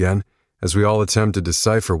once again, as we all attempt to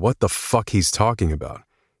decipher what the fuck he's talking about.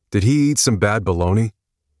 Did he eat some bad bologna?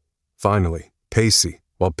 Finally, Pacey,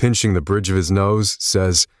 while pinching the bridge of his nose,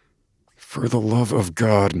 says, For the love of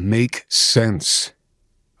God, make sense.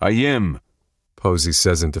 I am, Posey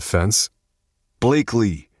says in defense.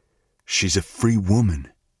 Blakely. She's a free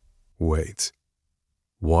woman. Wait.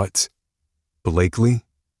 What? Blakely?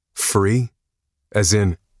 Free? As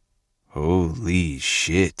in... Holy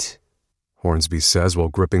shit. Hornsby says while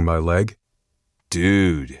gripping my leg.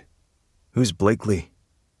 Dude. Who's Blakely?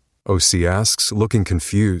 OC asks, looking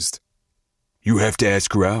confused. You have to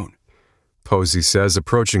ask her out. Posey says,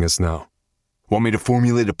 approaching us now. Want me to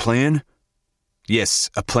formulate a plan? Yes,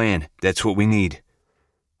 a plan. That's what we need.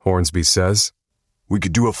 Hornsby says. We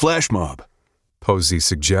could do a flash mob. Posey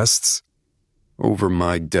suggests. Over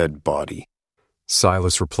my dead body.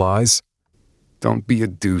 Silas replies. Don't be a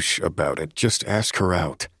douche about it. Just ask her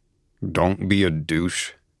out. Don't be a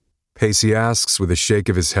douche. Pacey asks with a shake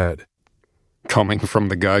of his head. Coming from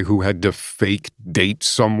the guy who had to fake date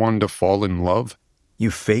someone to fall in love? You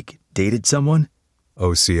fake dated someone?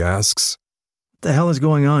 OC asks. What the hell is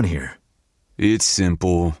going on here? It's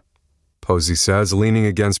simple. Posey says, leaning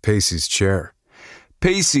against Pacey's chair.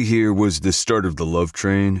 Pacey here was the start of the love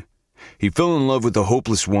train. He fell in love with a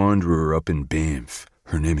hopeless wanderer up in Banff.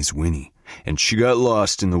 Her name is Winnie, and she got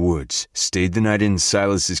lost in the woods, stayed the night in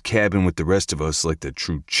Silas's cabin with the rest of us like the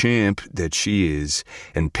true champ that she is,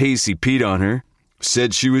 and Pacey peed on her,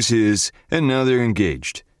 said she was his, and now they're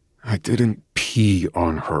engaged. I didn't pee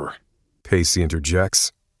on her. Pacey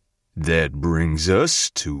interjects. That brings us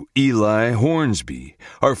to Eli Hornsby,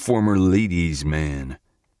 our former ladies' man.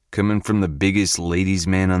 Coming from the biggest ladies'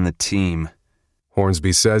 man on the team.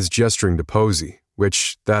 Hornsby says, gesturing to Posey,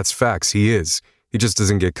 which, that's facts, he is. He just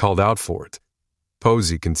doesn't get called out for it.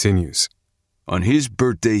 Posey continues. On his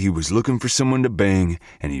birthday, he was looking for someone to bang,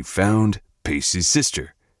 and he found Pacey's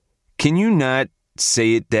sister. Can you not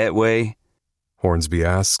say it that way? Hornsby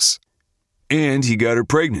asks. And he got her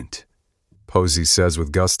pregnant. Posey says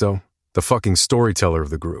with gusto, the fucking storyteller of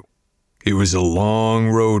the group. It was a long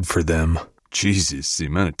road for them. Jesus, the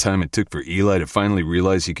amount of time it took for Eli to finally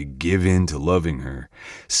realize he could give in to loving her.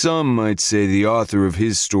 Some might say the author of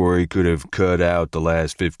his story could have cut out the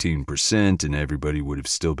last 15% and everybody would have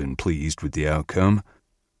still been pleased with the outcome.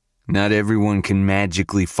 Not everyone can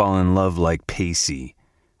magically fall in love like Pacey.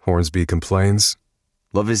 Hornsby complains.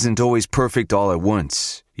 Love isn't always perfect all at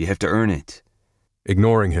once. You have to earn it.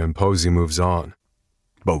 Ignoring him, Posey moves on.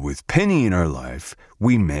 But with Penny in our life,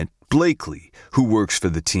 we met Blakely, who works for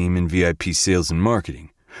the team in VIP sales and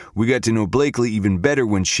marketing. We got to know Blakely even better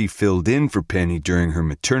when she filled in for Penny during her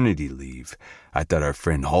maternity leave. I thought our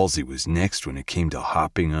friend Halsey was next when it came to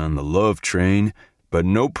hopping on the love train. But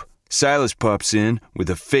nope, Silas pops in with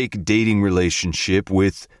a fake dating relationship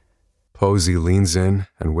with... Posey leans in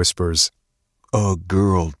and whispers, a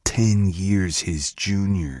girl 10 years his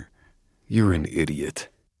junior. You're an idiot,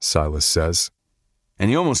 Silas says. And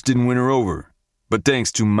he almost didn't win her over. But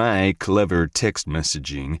thanks to my clever text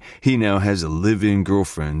messaging, he now has a live-in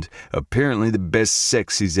girlfriend, apparently the best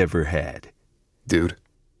sex he's ever had. Dude,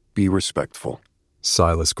 be respectful.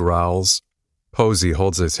 Silas growls. Posey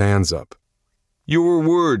holds his hands up. Your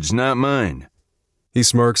words, not mine. He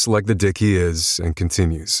smirks like the dick he is and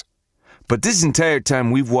continues. But this entire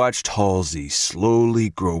time we've watched Halsey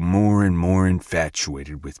slowly grow more and more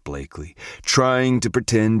infatuated with Blakely, trying to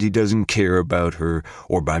pretend he doesn't care about her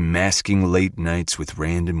or by masking late nights with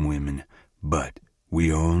random women. But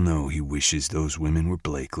we all know he wishes those women were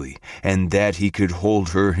Blakely, and that he could hold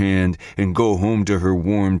her hand and go home to her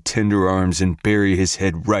warm, tender arms and bury his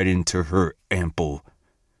head right into her ample.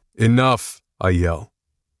 Enough, I yell.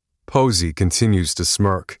 Posey continues to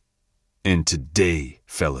smirk. And today,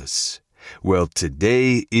 fellas... well,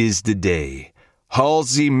 today is the day.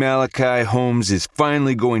 Halsey Malachi Holmes is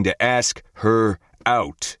finally going to ask her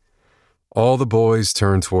out. All the boys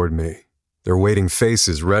turn toward me, their waiting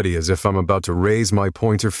faces ready as if I'm about to raise my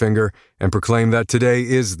pointer finger and proclaim that today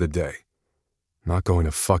is the day. Not going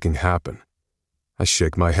to fucking happen. I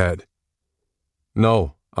shake my head.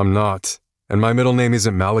 No, I'm not. And my middle name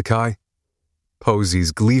isn't Malachi.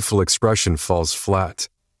 Posey's gleeful expression falls flat.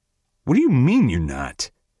 What do you mean you're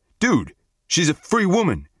not? Dude, she's a free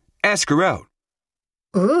woman. Ask her out.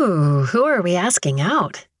 Ooh, who are we asking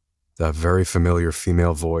out? That very familiar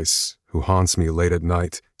female voice, who haunts me late at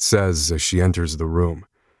night, says as she enters the room.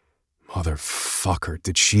 Motherfucker,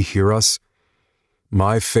 did she hear us?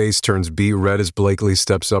 My face turns beet-red as Blakely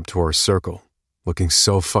steps up to our circle, looking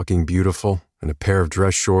so fucking beautiful in a pair of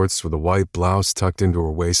dress shorts with a white blouse tucked into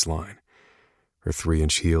her waistline. Her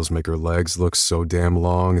 3-inch heels make her legs look so damn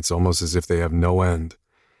long, it's almost as if they have no end.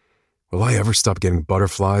 Will I ever stop getting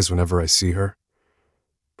butterflies whenever I see her?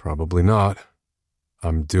 Probably not.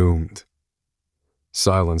 I'm doomed.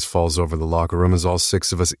 Silence falls over the locker room as all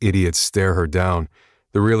 6 of us idiots stare her down,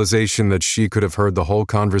 the realization that she could have heard the whole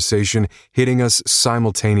conversation hitting us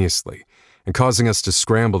simultaneously and causing us to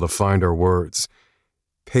scramble to find our words.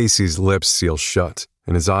 Pacey's lips seal shut,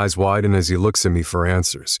 and his eyes widen as he looks at me for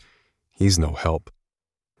answers. He's no help.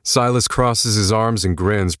 Silas crosses his arms and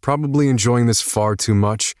grins, probably enjoying this far too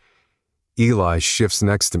much. Eli shifts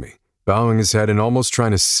next to me, bowing his head and almost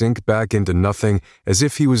trying to sink back into nothing as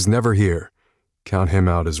if he was never here. Count him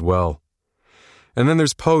out as well. And then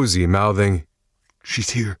there's Posey mouthing,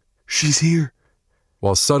 She's here. She's here.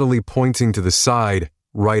 while subtly pointing to the side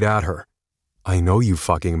right at her. I know, you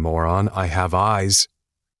fucking moron. I have eyes.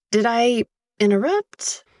 Did I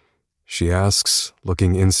interrupt? She asks,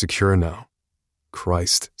 looking insecure now.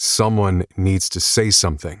 Christ, someone needs to say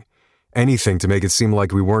something. Anything to make it seem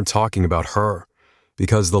like we weren't talking about her.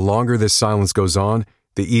 Because the longer this silence goes on,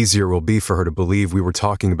 the easier it will be for her to believe we were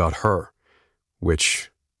talking about her.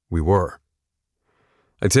 Which we were.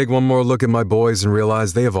 I take one more look at my boys and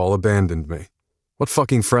realize they have all abandoned me. What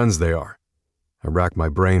fucking friends they are. I rack my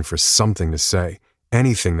brain for something to say,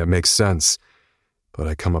 anything that makes sense. But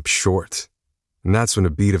I come up short. And that's when a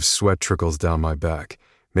bead of sweat trickles down my back,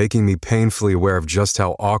 making me painfully aware of just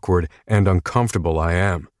how awkward and uncomfortable I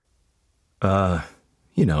am.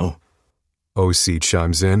 You know. OC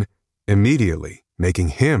chimes in, immediately making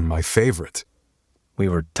him my favorite. We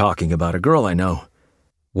were talking about a girl I know.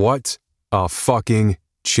 What a fucking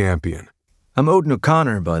champion. I'm Odin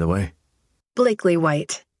O'Connor, by the way. Blakely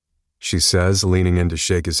White. She says, leaning in to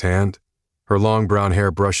shake his hand. Her long brown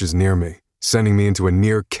hair brushes near me, sending me into a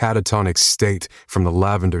near catatonic state from the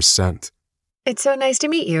lavender scent. It's so nice to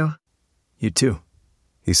meet you. You too.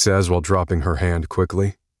 He says while dropping her hand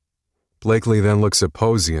quickly. Blakely then looks at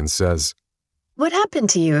Posey and says, What happened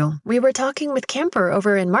to you? We were talking with Camper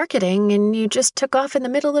over in marketing and you just took off in the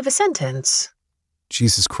middle of a sentence.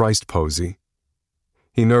 Jesus Christ, Posey.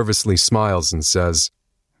 He nervously smiles and says,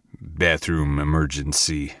 Bathroom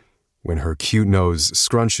emergency. When her cute nose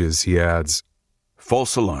scrunches, he adds,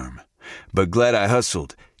 False alarm. But glad I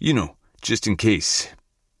hustled. You know, just in case.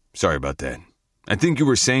 Sorry about that. I think you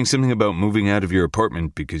were saying something about moving out of your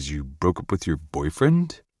apartment because you broke up with your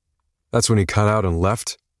boyfriend? That's when he cut out and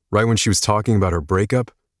left, right when she was talking about her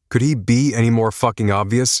breakup. Could he be any more fucking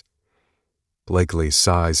obvious? Blakely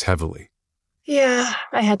sighs heavily. Yeah,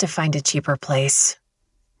 I had to find a cheaper place.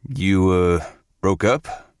 You, broke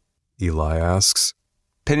up? Eli asks.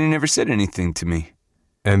 Penny never said anything to me.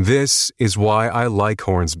 And this is why I like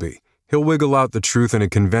Hornsby. He'll wiggle out the truth in a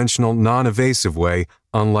conventional, non-evasive way,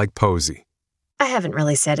 unlike Posey. I haven't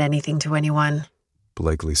really said anything to anyone.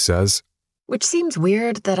 Blakely says. Which seems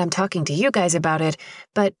weird that I'm talking to you guys about it,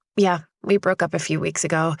 but yeah, we broke up a few weeks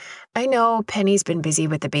ago. I know Penny's been busy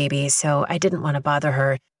with the baby, so I didn't want to bother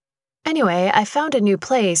her. Anyway, I found a new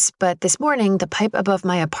place, but this morning the pipe above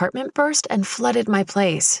my apartment burst and flooded my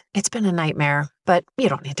place. It's been a nightmare, but you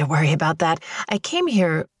don't need to worry about that. I came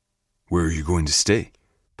here... Where are you going to stay?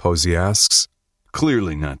 Posey asks.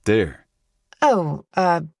 Clearly not there. Oh,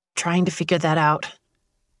 trying to figure that out.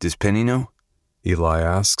 Does Penny know? Eli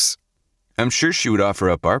asks. I'm sure she would offer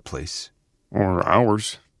up our place. Or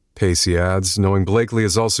ours. Pacey adds, knowing Blakely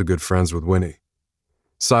is also good friends with Winnie.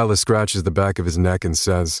 Silas scratches the back of his neck and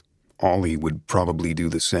says, Ollie would probably do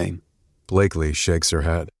the same. Blakely shakes her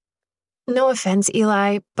head. No offense,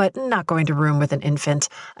 Eli, but not going to room with an infant.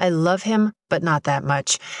 I love him, but not that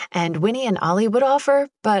much. And Winnie and Ollie would offer,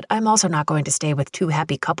 but I'm also not going to stay with two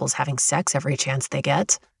happy couples having sex every chance they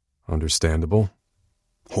get. Understandable.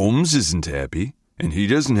 Holmes isn't happy, and he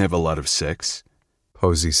doesn't have a lot of sex.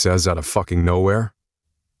 Posey says out of fucking nowhere.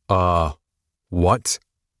 What?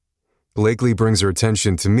 Blakely brings her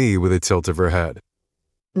attention to me with a tilt of her head.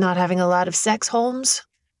 Not having a lot of sex, Holmes?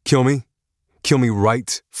 Kill me? Kill me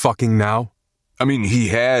right fucking now? I mean, he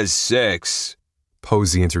has sex.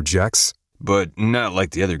 Posey interjects. But not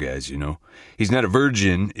like the other guys, you know. He's not a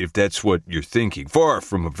virgin, if that's what you're thinking. Far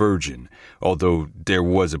from a virgin. Although there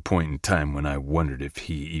was a point in time when I wondered if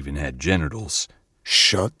he even had genitals.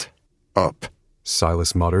 Shut up.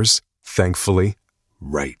 Silas mutters, thankfully.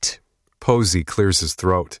 Right. Posey clears his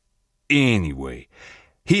throat. Anyway,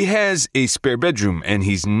 he has a spare bedroom, and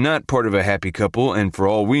he's not part of a happy couple, and for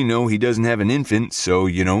all we know, he doesn't have an infant, so,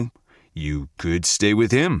 you know, you could stay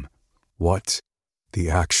with him. What the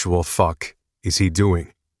actual fuck is he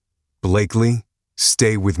doing? Blakely,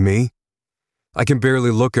 stay with me? I can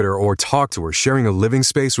barely look at her or talk to her. Sharing a living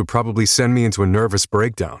space would probably send me into a nervous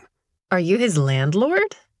breakdown. Are you his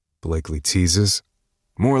landlord? Blakely teases.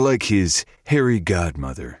 More like his hairy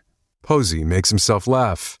godmother. Posey makes himself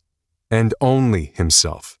laugh. And only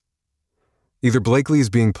himself. Either Blakely is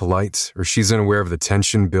being polite, or she's unaware of the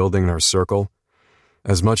tension building in our circle.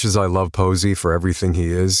 As much as I love Posey for everything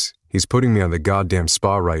he is, he's putting me on the goddamn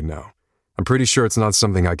spot right now. I'm pretty sure it's not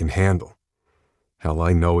something I can handle. Hell,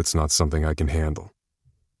 I know it's not something I can handle.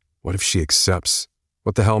 What if she accepts?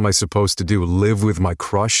 What the hell am I supposed to do, live with my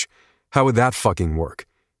crush? How would that fucking work?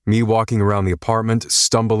 Me walking around the apartment,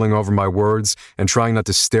 stumbling over my words, and trying not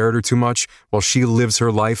to stare at her too much while she lives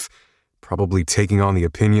her life, probably taking on the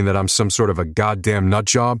opinion that I'm some sort of a goddamn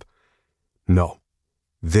nutjob? No.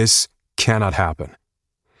 This cannot happen.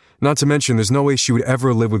 Not to mention, there's no way she would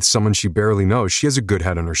ever live with someone she barely knows. She has a good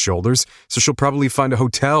head on her shoulders, so she'll probably find a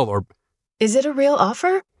hotel or... Is it a real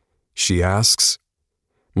offer? She asks.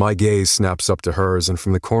 My gaze snaps up to hers, and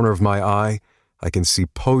from the corner of my eye, I can see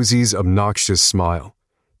Posey's obnoxious smile,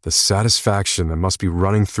 the satisfaction that must be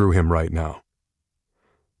running through him right now.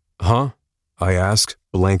 Huh? I ask,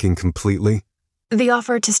 blanking completely. The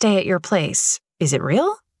offer to stay at your place. Is it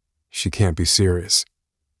real? She can't be serious.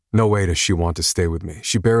 No way does she want to stay with me.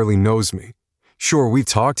 She barely knows me. Sure, we've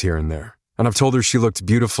talked here and there, and I've told her she looked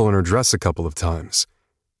beautiful in her dress a couple of times.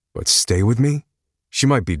 But stay with me? She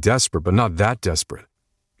might be desperate, but not that desperate.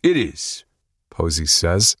 It is, Posey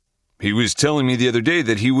says. He was telling me the other day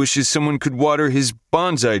that he wishes someone could water his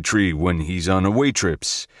bonsai tree when he's on away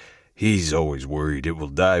trips. He's always worried it will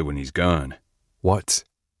die when he's gone. What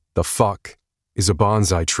the fuck is a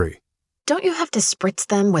bonsai tree? Don't you have to spritz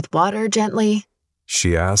them with water gently?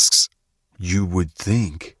 She asks. You would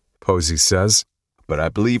think, Posey says. But I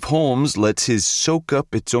believe Holmes lets his soak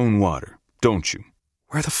up its own water, don't you?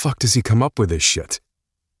 Where the fuck does he come up with this shit?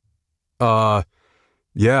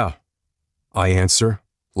 Yeah, I answer,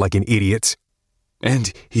 like an idiot.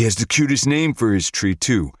 And he has the cutest name for his tree,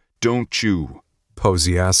 too, don't you?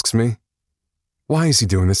 Posey asks me. Why is he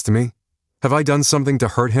doing this to me? Have I done something to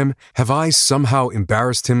hurt him? Have I somehow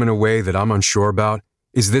embarrassed him in a way that I'm unsure about?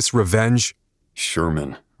 Is this revenge?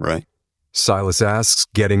 Sherman, right? Silas asks,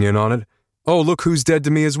 getting in on it. Oh, look who's dead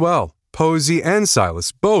to me as well. Posey and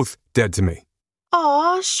Silas, both dead to me.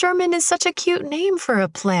 Aw, Sherman is such a cute name for a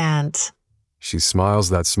plant. She smiles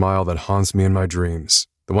that smile that haunts me in my dreams.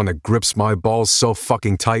 The one that grips my balls so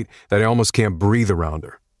fucking tight that I almost can't breathe around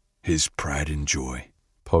her. His pride and joy,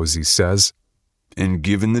 Posey says. And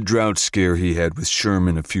given the drought scare he had with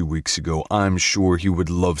Sherman a few weeks ago, I'm sure he would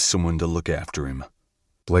love someone to look after him.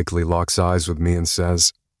 Blakely locks eyes with me and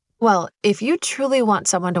says, Well, if you truly want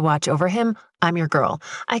someone to watch over him, I'm your girl.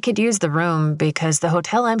 I could use the room because the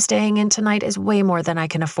hotel I'm staying in tonight is way more than I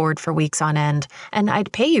can afford for weeks on end, and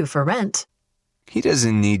I'd pay you for rent. He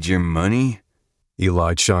doesn't need your money,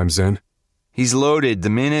 Eli chimes in. He's loaded. The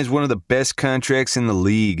man has one of the best contracts in the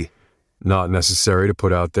league. Not necessary to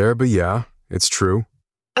put out there, but yeah, it's true.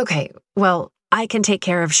 Okay, well, I can take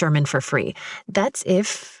care of Sherman for free. That's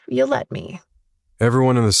if you'll let me.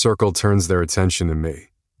 Everyone in the circle turns their attention to me.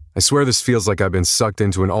 I swear this feels like I've been sucked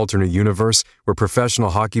into an alternate universe where professional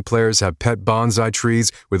hockey players have pet bonsai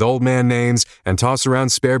trees with old man names and toss around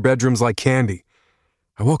spare bedrooms like candy.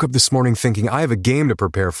 I woke up this morning thinking I have a game to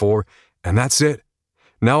prepare for, and that's it.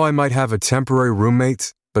 Now I might have a temporary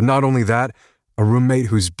roommate, but not only that, a roommate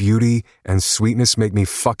whose beauty and sweetness make me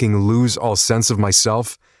fucking lose all sense of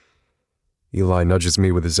myself. Eli nudges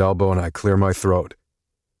me with his elbow and I clear my throat.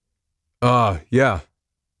 Yeah,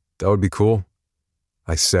 that would be cool,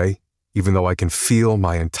 I say, even though I can feel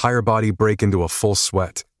my entire body break into a full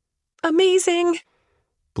sweat. Amazing.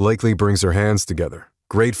 Blakely brings her hands together,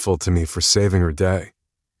 grateful to me for saving her day.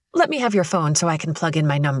 Let me have your phone so I can plug in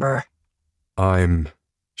my number. I'm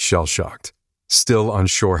shell-shocked, still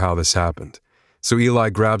unsure how this happened. So Eli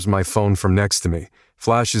grabs my phone from next to me,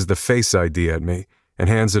 flashes the Face ID at me, and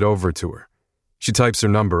hands it over to her. She types her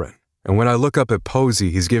number in, and when I look up at Posey,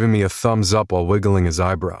 he's giving me a thumbs up while wiggling his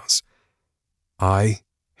eyebrows. I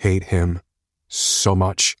hate him so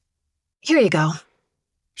much. Here you go.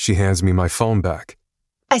 She hands me my phone back.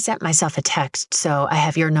 I sent myself a text, so I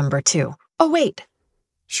have your number too. Oh, wait.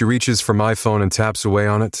 She reaches for my phone and taps away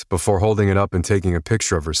on it before holding it up and taking a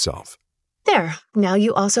picture of herself. There, now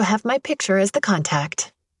you also have my picture as the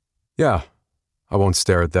contact. Yeah, I won't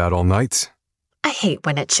stare at that all night. I hate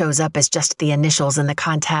when it shows up as just the initials in the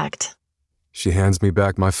contact. She hands me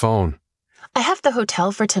back my phone. I have the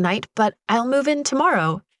hotel for tonight, but I'll move in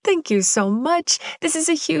tomorrow. Thank you so much. This is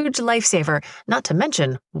a huge lifesaver, not to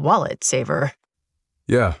mention wallet saver.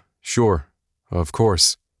 Yeah, sure, of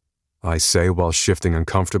course, I say while shifting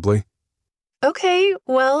uncomfortably. Okay,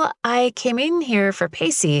 well, I came in here for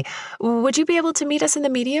Pacey. Would you be able to meet us in the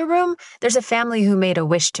media room? There's a family who made a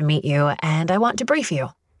wish to meet you, and I want to brief you.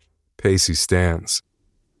 Pacey stands.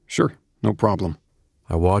 Sure, no problem.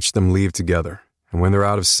 I watch them leave together, and when they're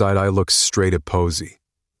out of sight, I look straight at Posey.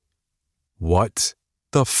 What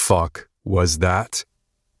the fuck was that?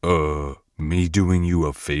 Me doing you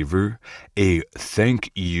a favor? A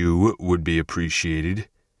thank you would be appreciated.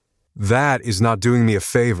 That is not doing me a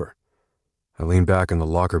favor. I lean back on the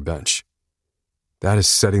locker bench. That is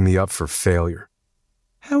setting me up for failure.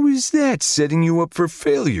 How is that setting you up for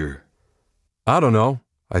failure? I don't know,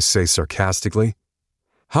 I say sarcastically.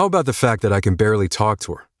 How about the fact that I can barely talk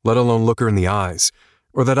to her, let alone look her in the eyes,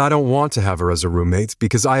 or that I don't want to have her as a roommate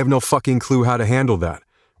because I have no fucking clue how to handle that,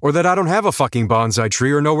 Or that I don't have a fucking bonsai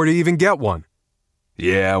tree or know where to even get one.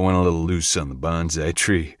 Yeah, I went a little loose on the bonsai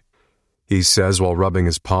tree, he says while rubbing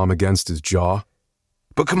his palm against his jaw.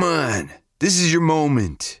 But come on, this is your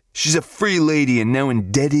moment. She's a free lady and now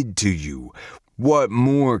indebted to you. What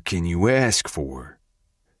more can you ask for?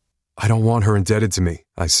 I don't want her indebted to me,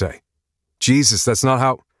 I say. Jesus, that's not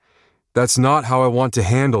how I want to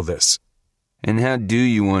handle this. And how do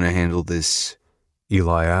you want to handle this?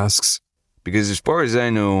 Eli asks. Because as far as I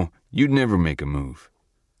know, you'd never make a move.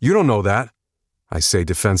 You don't know that, I say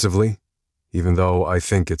defensively, even though I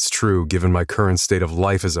think it's true given my current state of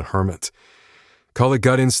life as a hermit. Call it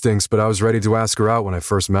gut instincts, but I was ready to ask her out when I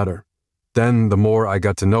first met her. Then, the more I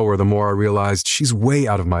got to know her, the more I realized she's way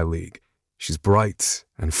out of my league. She's bright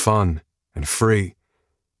and fun and free.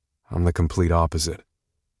 I'm the complete opposite.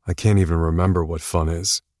 I can't even remember what fun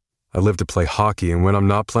is. I live to play hockey, and when I'm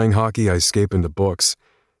not playing hockey, I escape into books.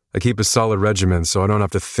 I keep a solid regimen so I don't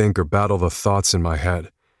have to think or battle the thoughts in my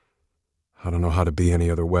head. I don't know how to be any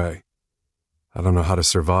other way. I don't know how to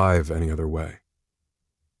survive any other way.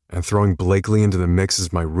 And throwing Blakely into the mix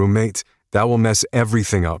as my roommate, that will mess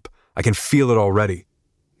everything up. I can feel it already.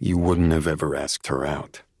 You wouldn't have ever asked her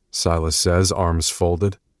out, Silas says, arms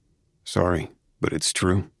folded. Sorry, but it's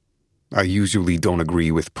true. I usually don't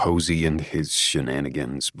agree with Posey and his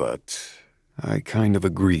shenanigans, but I kind of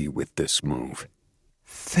agree with this move.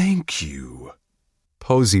 Thank you.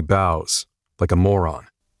 Posey bows, like a moron.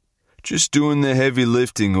 Just doing the heavy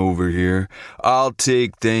lifting over here. I'll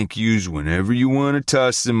take thank yous whenever you want to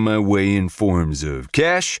toss them my way in forms of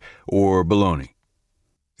cash or baloney.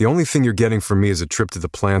 The only thing you're getting from me is a trip to the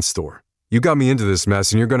plant store. You got me into this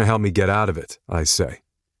mess and you're going to help me get out of it, I say.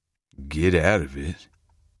 Get out of it?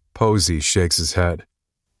 Posey shakes his head.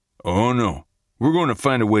 Oh no, we're going to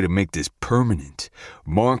find a way to make this permanent.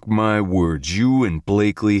 Mark my words, you and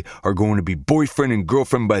Blakely are going to be boyfriend and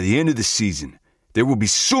girlfriend by the end of the season. There will be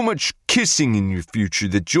so much kissing in your future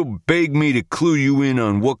that you'll beg me to clue you in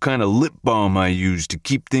on what kind of lip balm I use to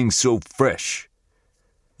keep things so fresh.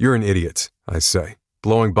 You're an idiot, I say,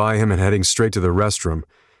 blowing by him and heading straight to the restroom,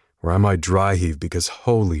 where I might dry heave because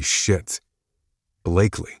holy shit,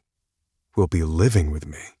 Blakely will be living with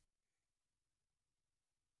me.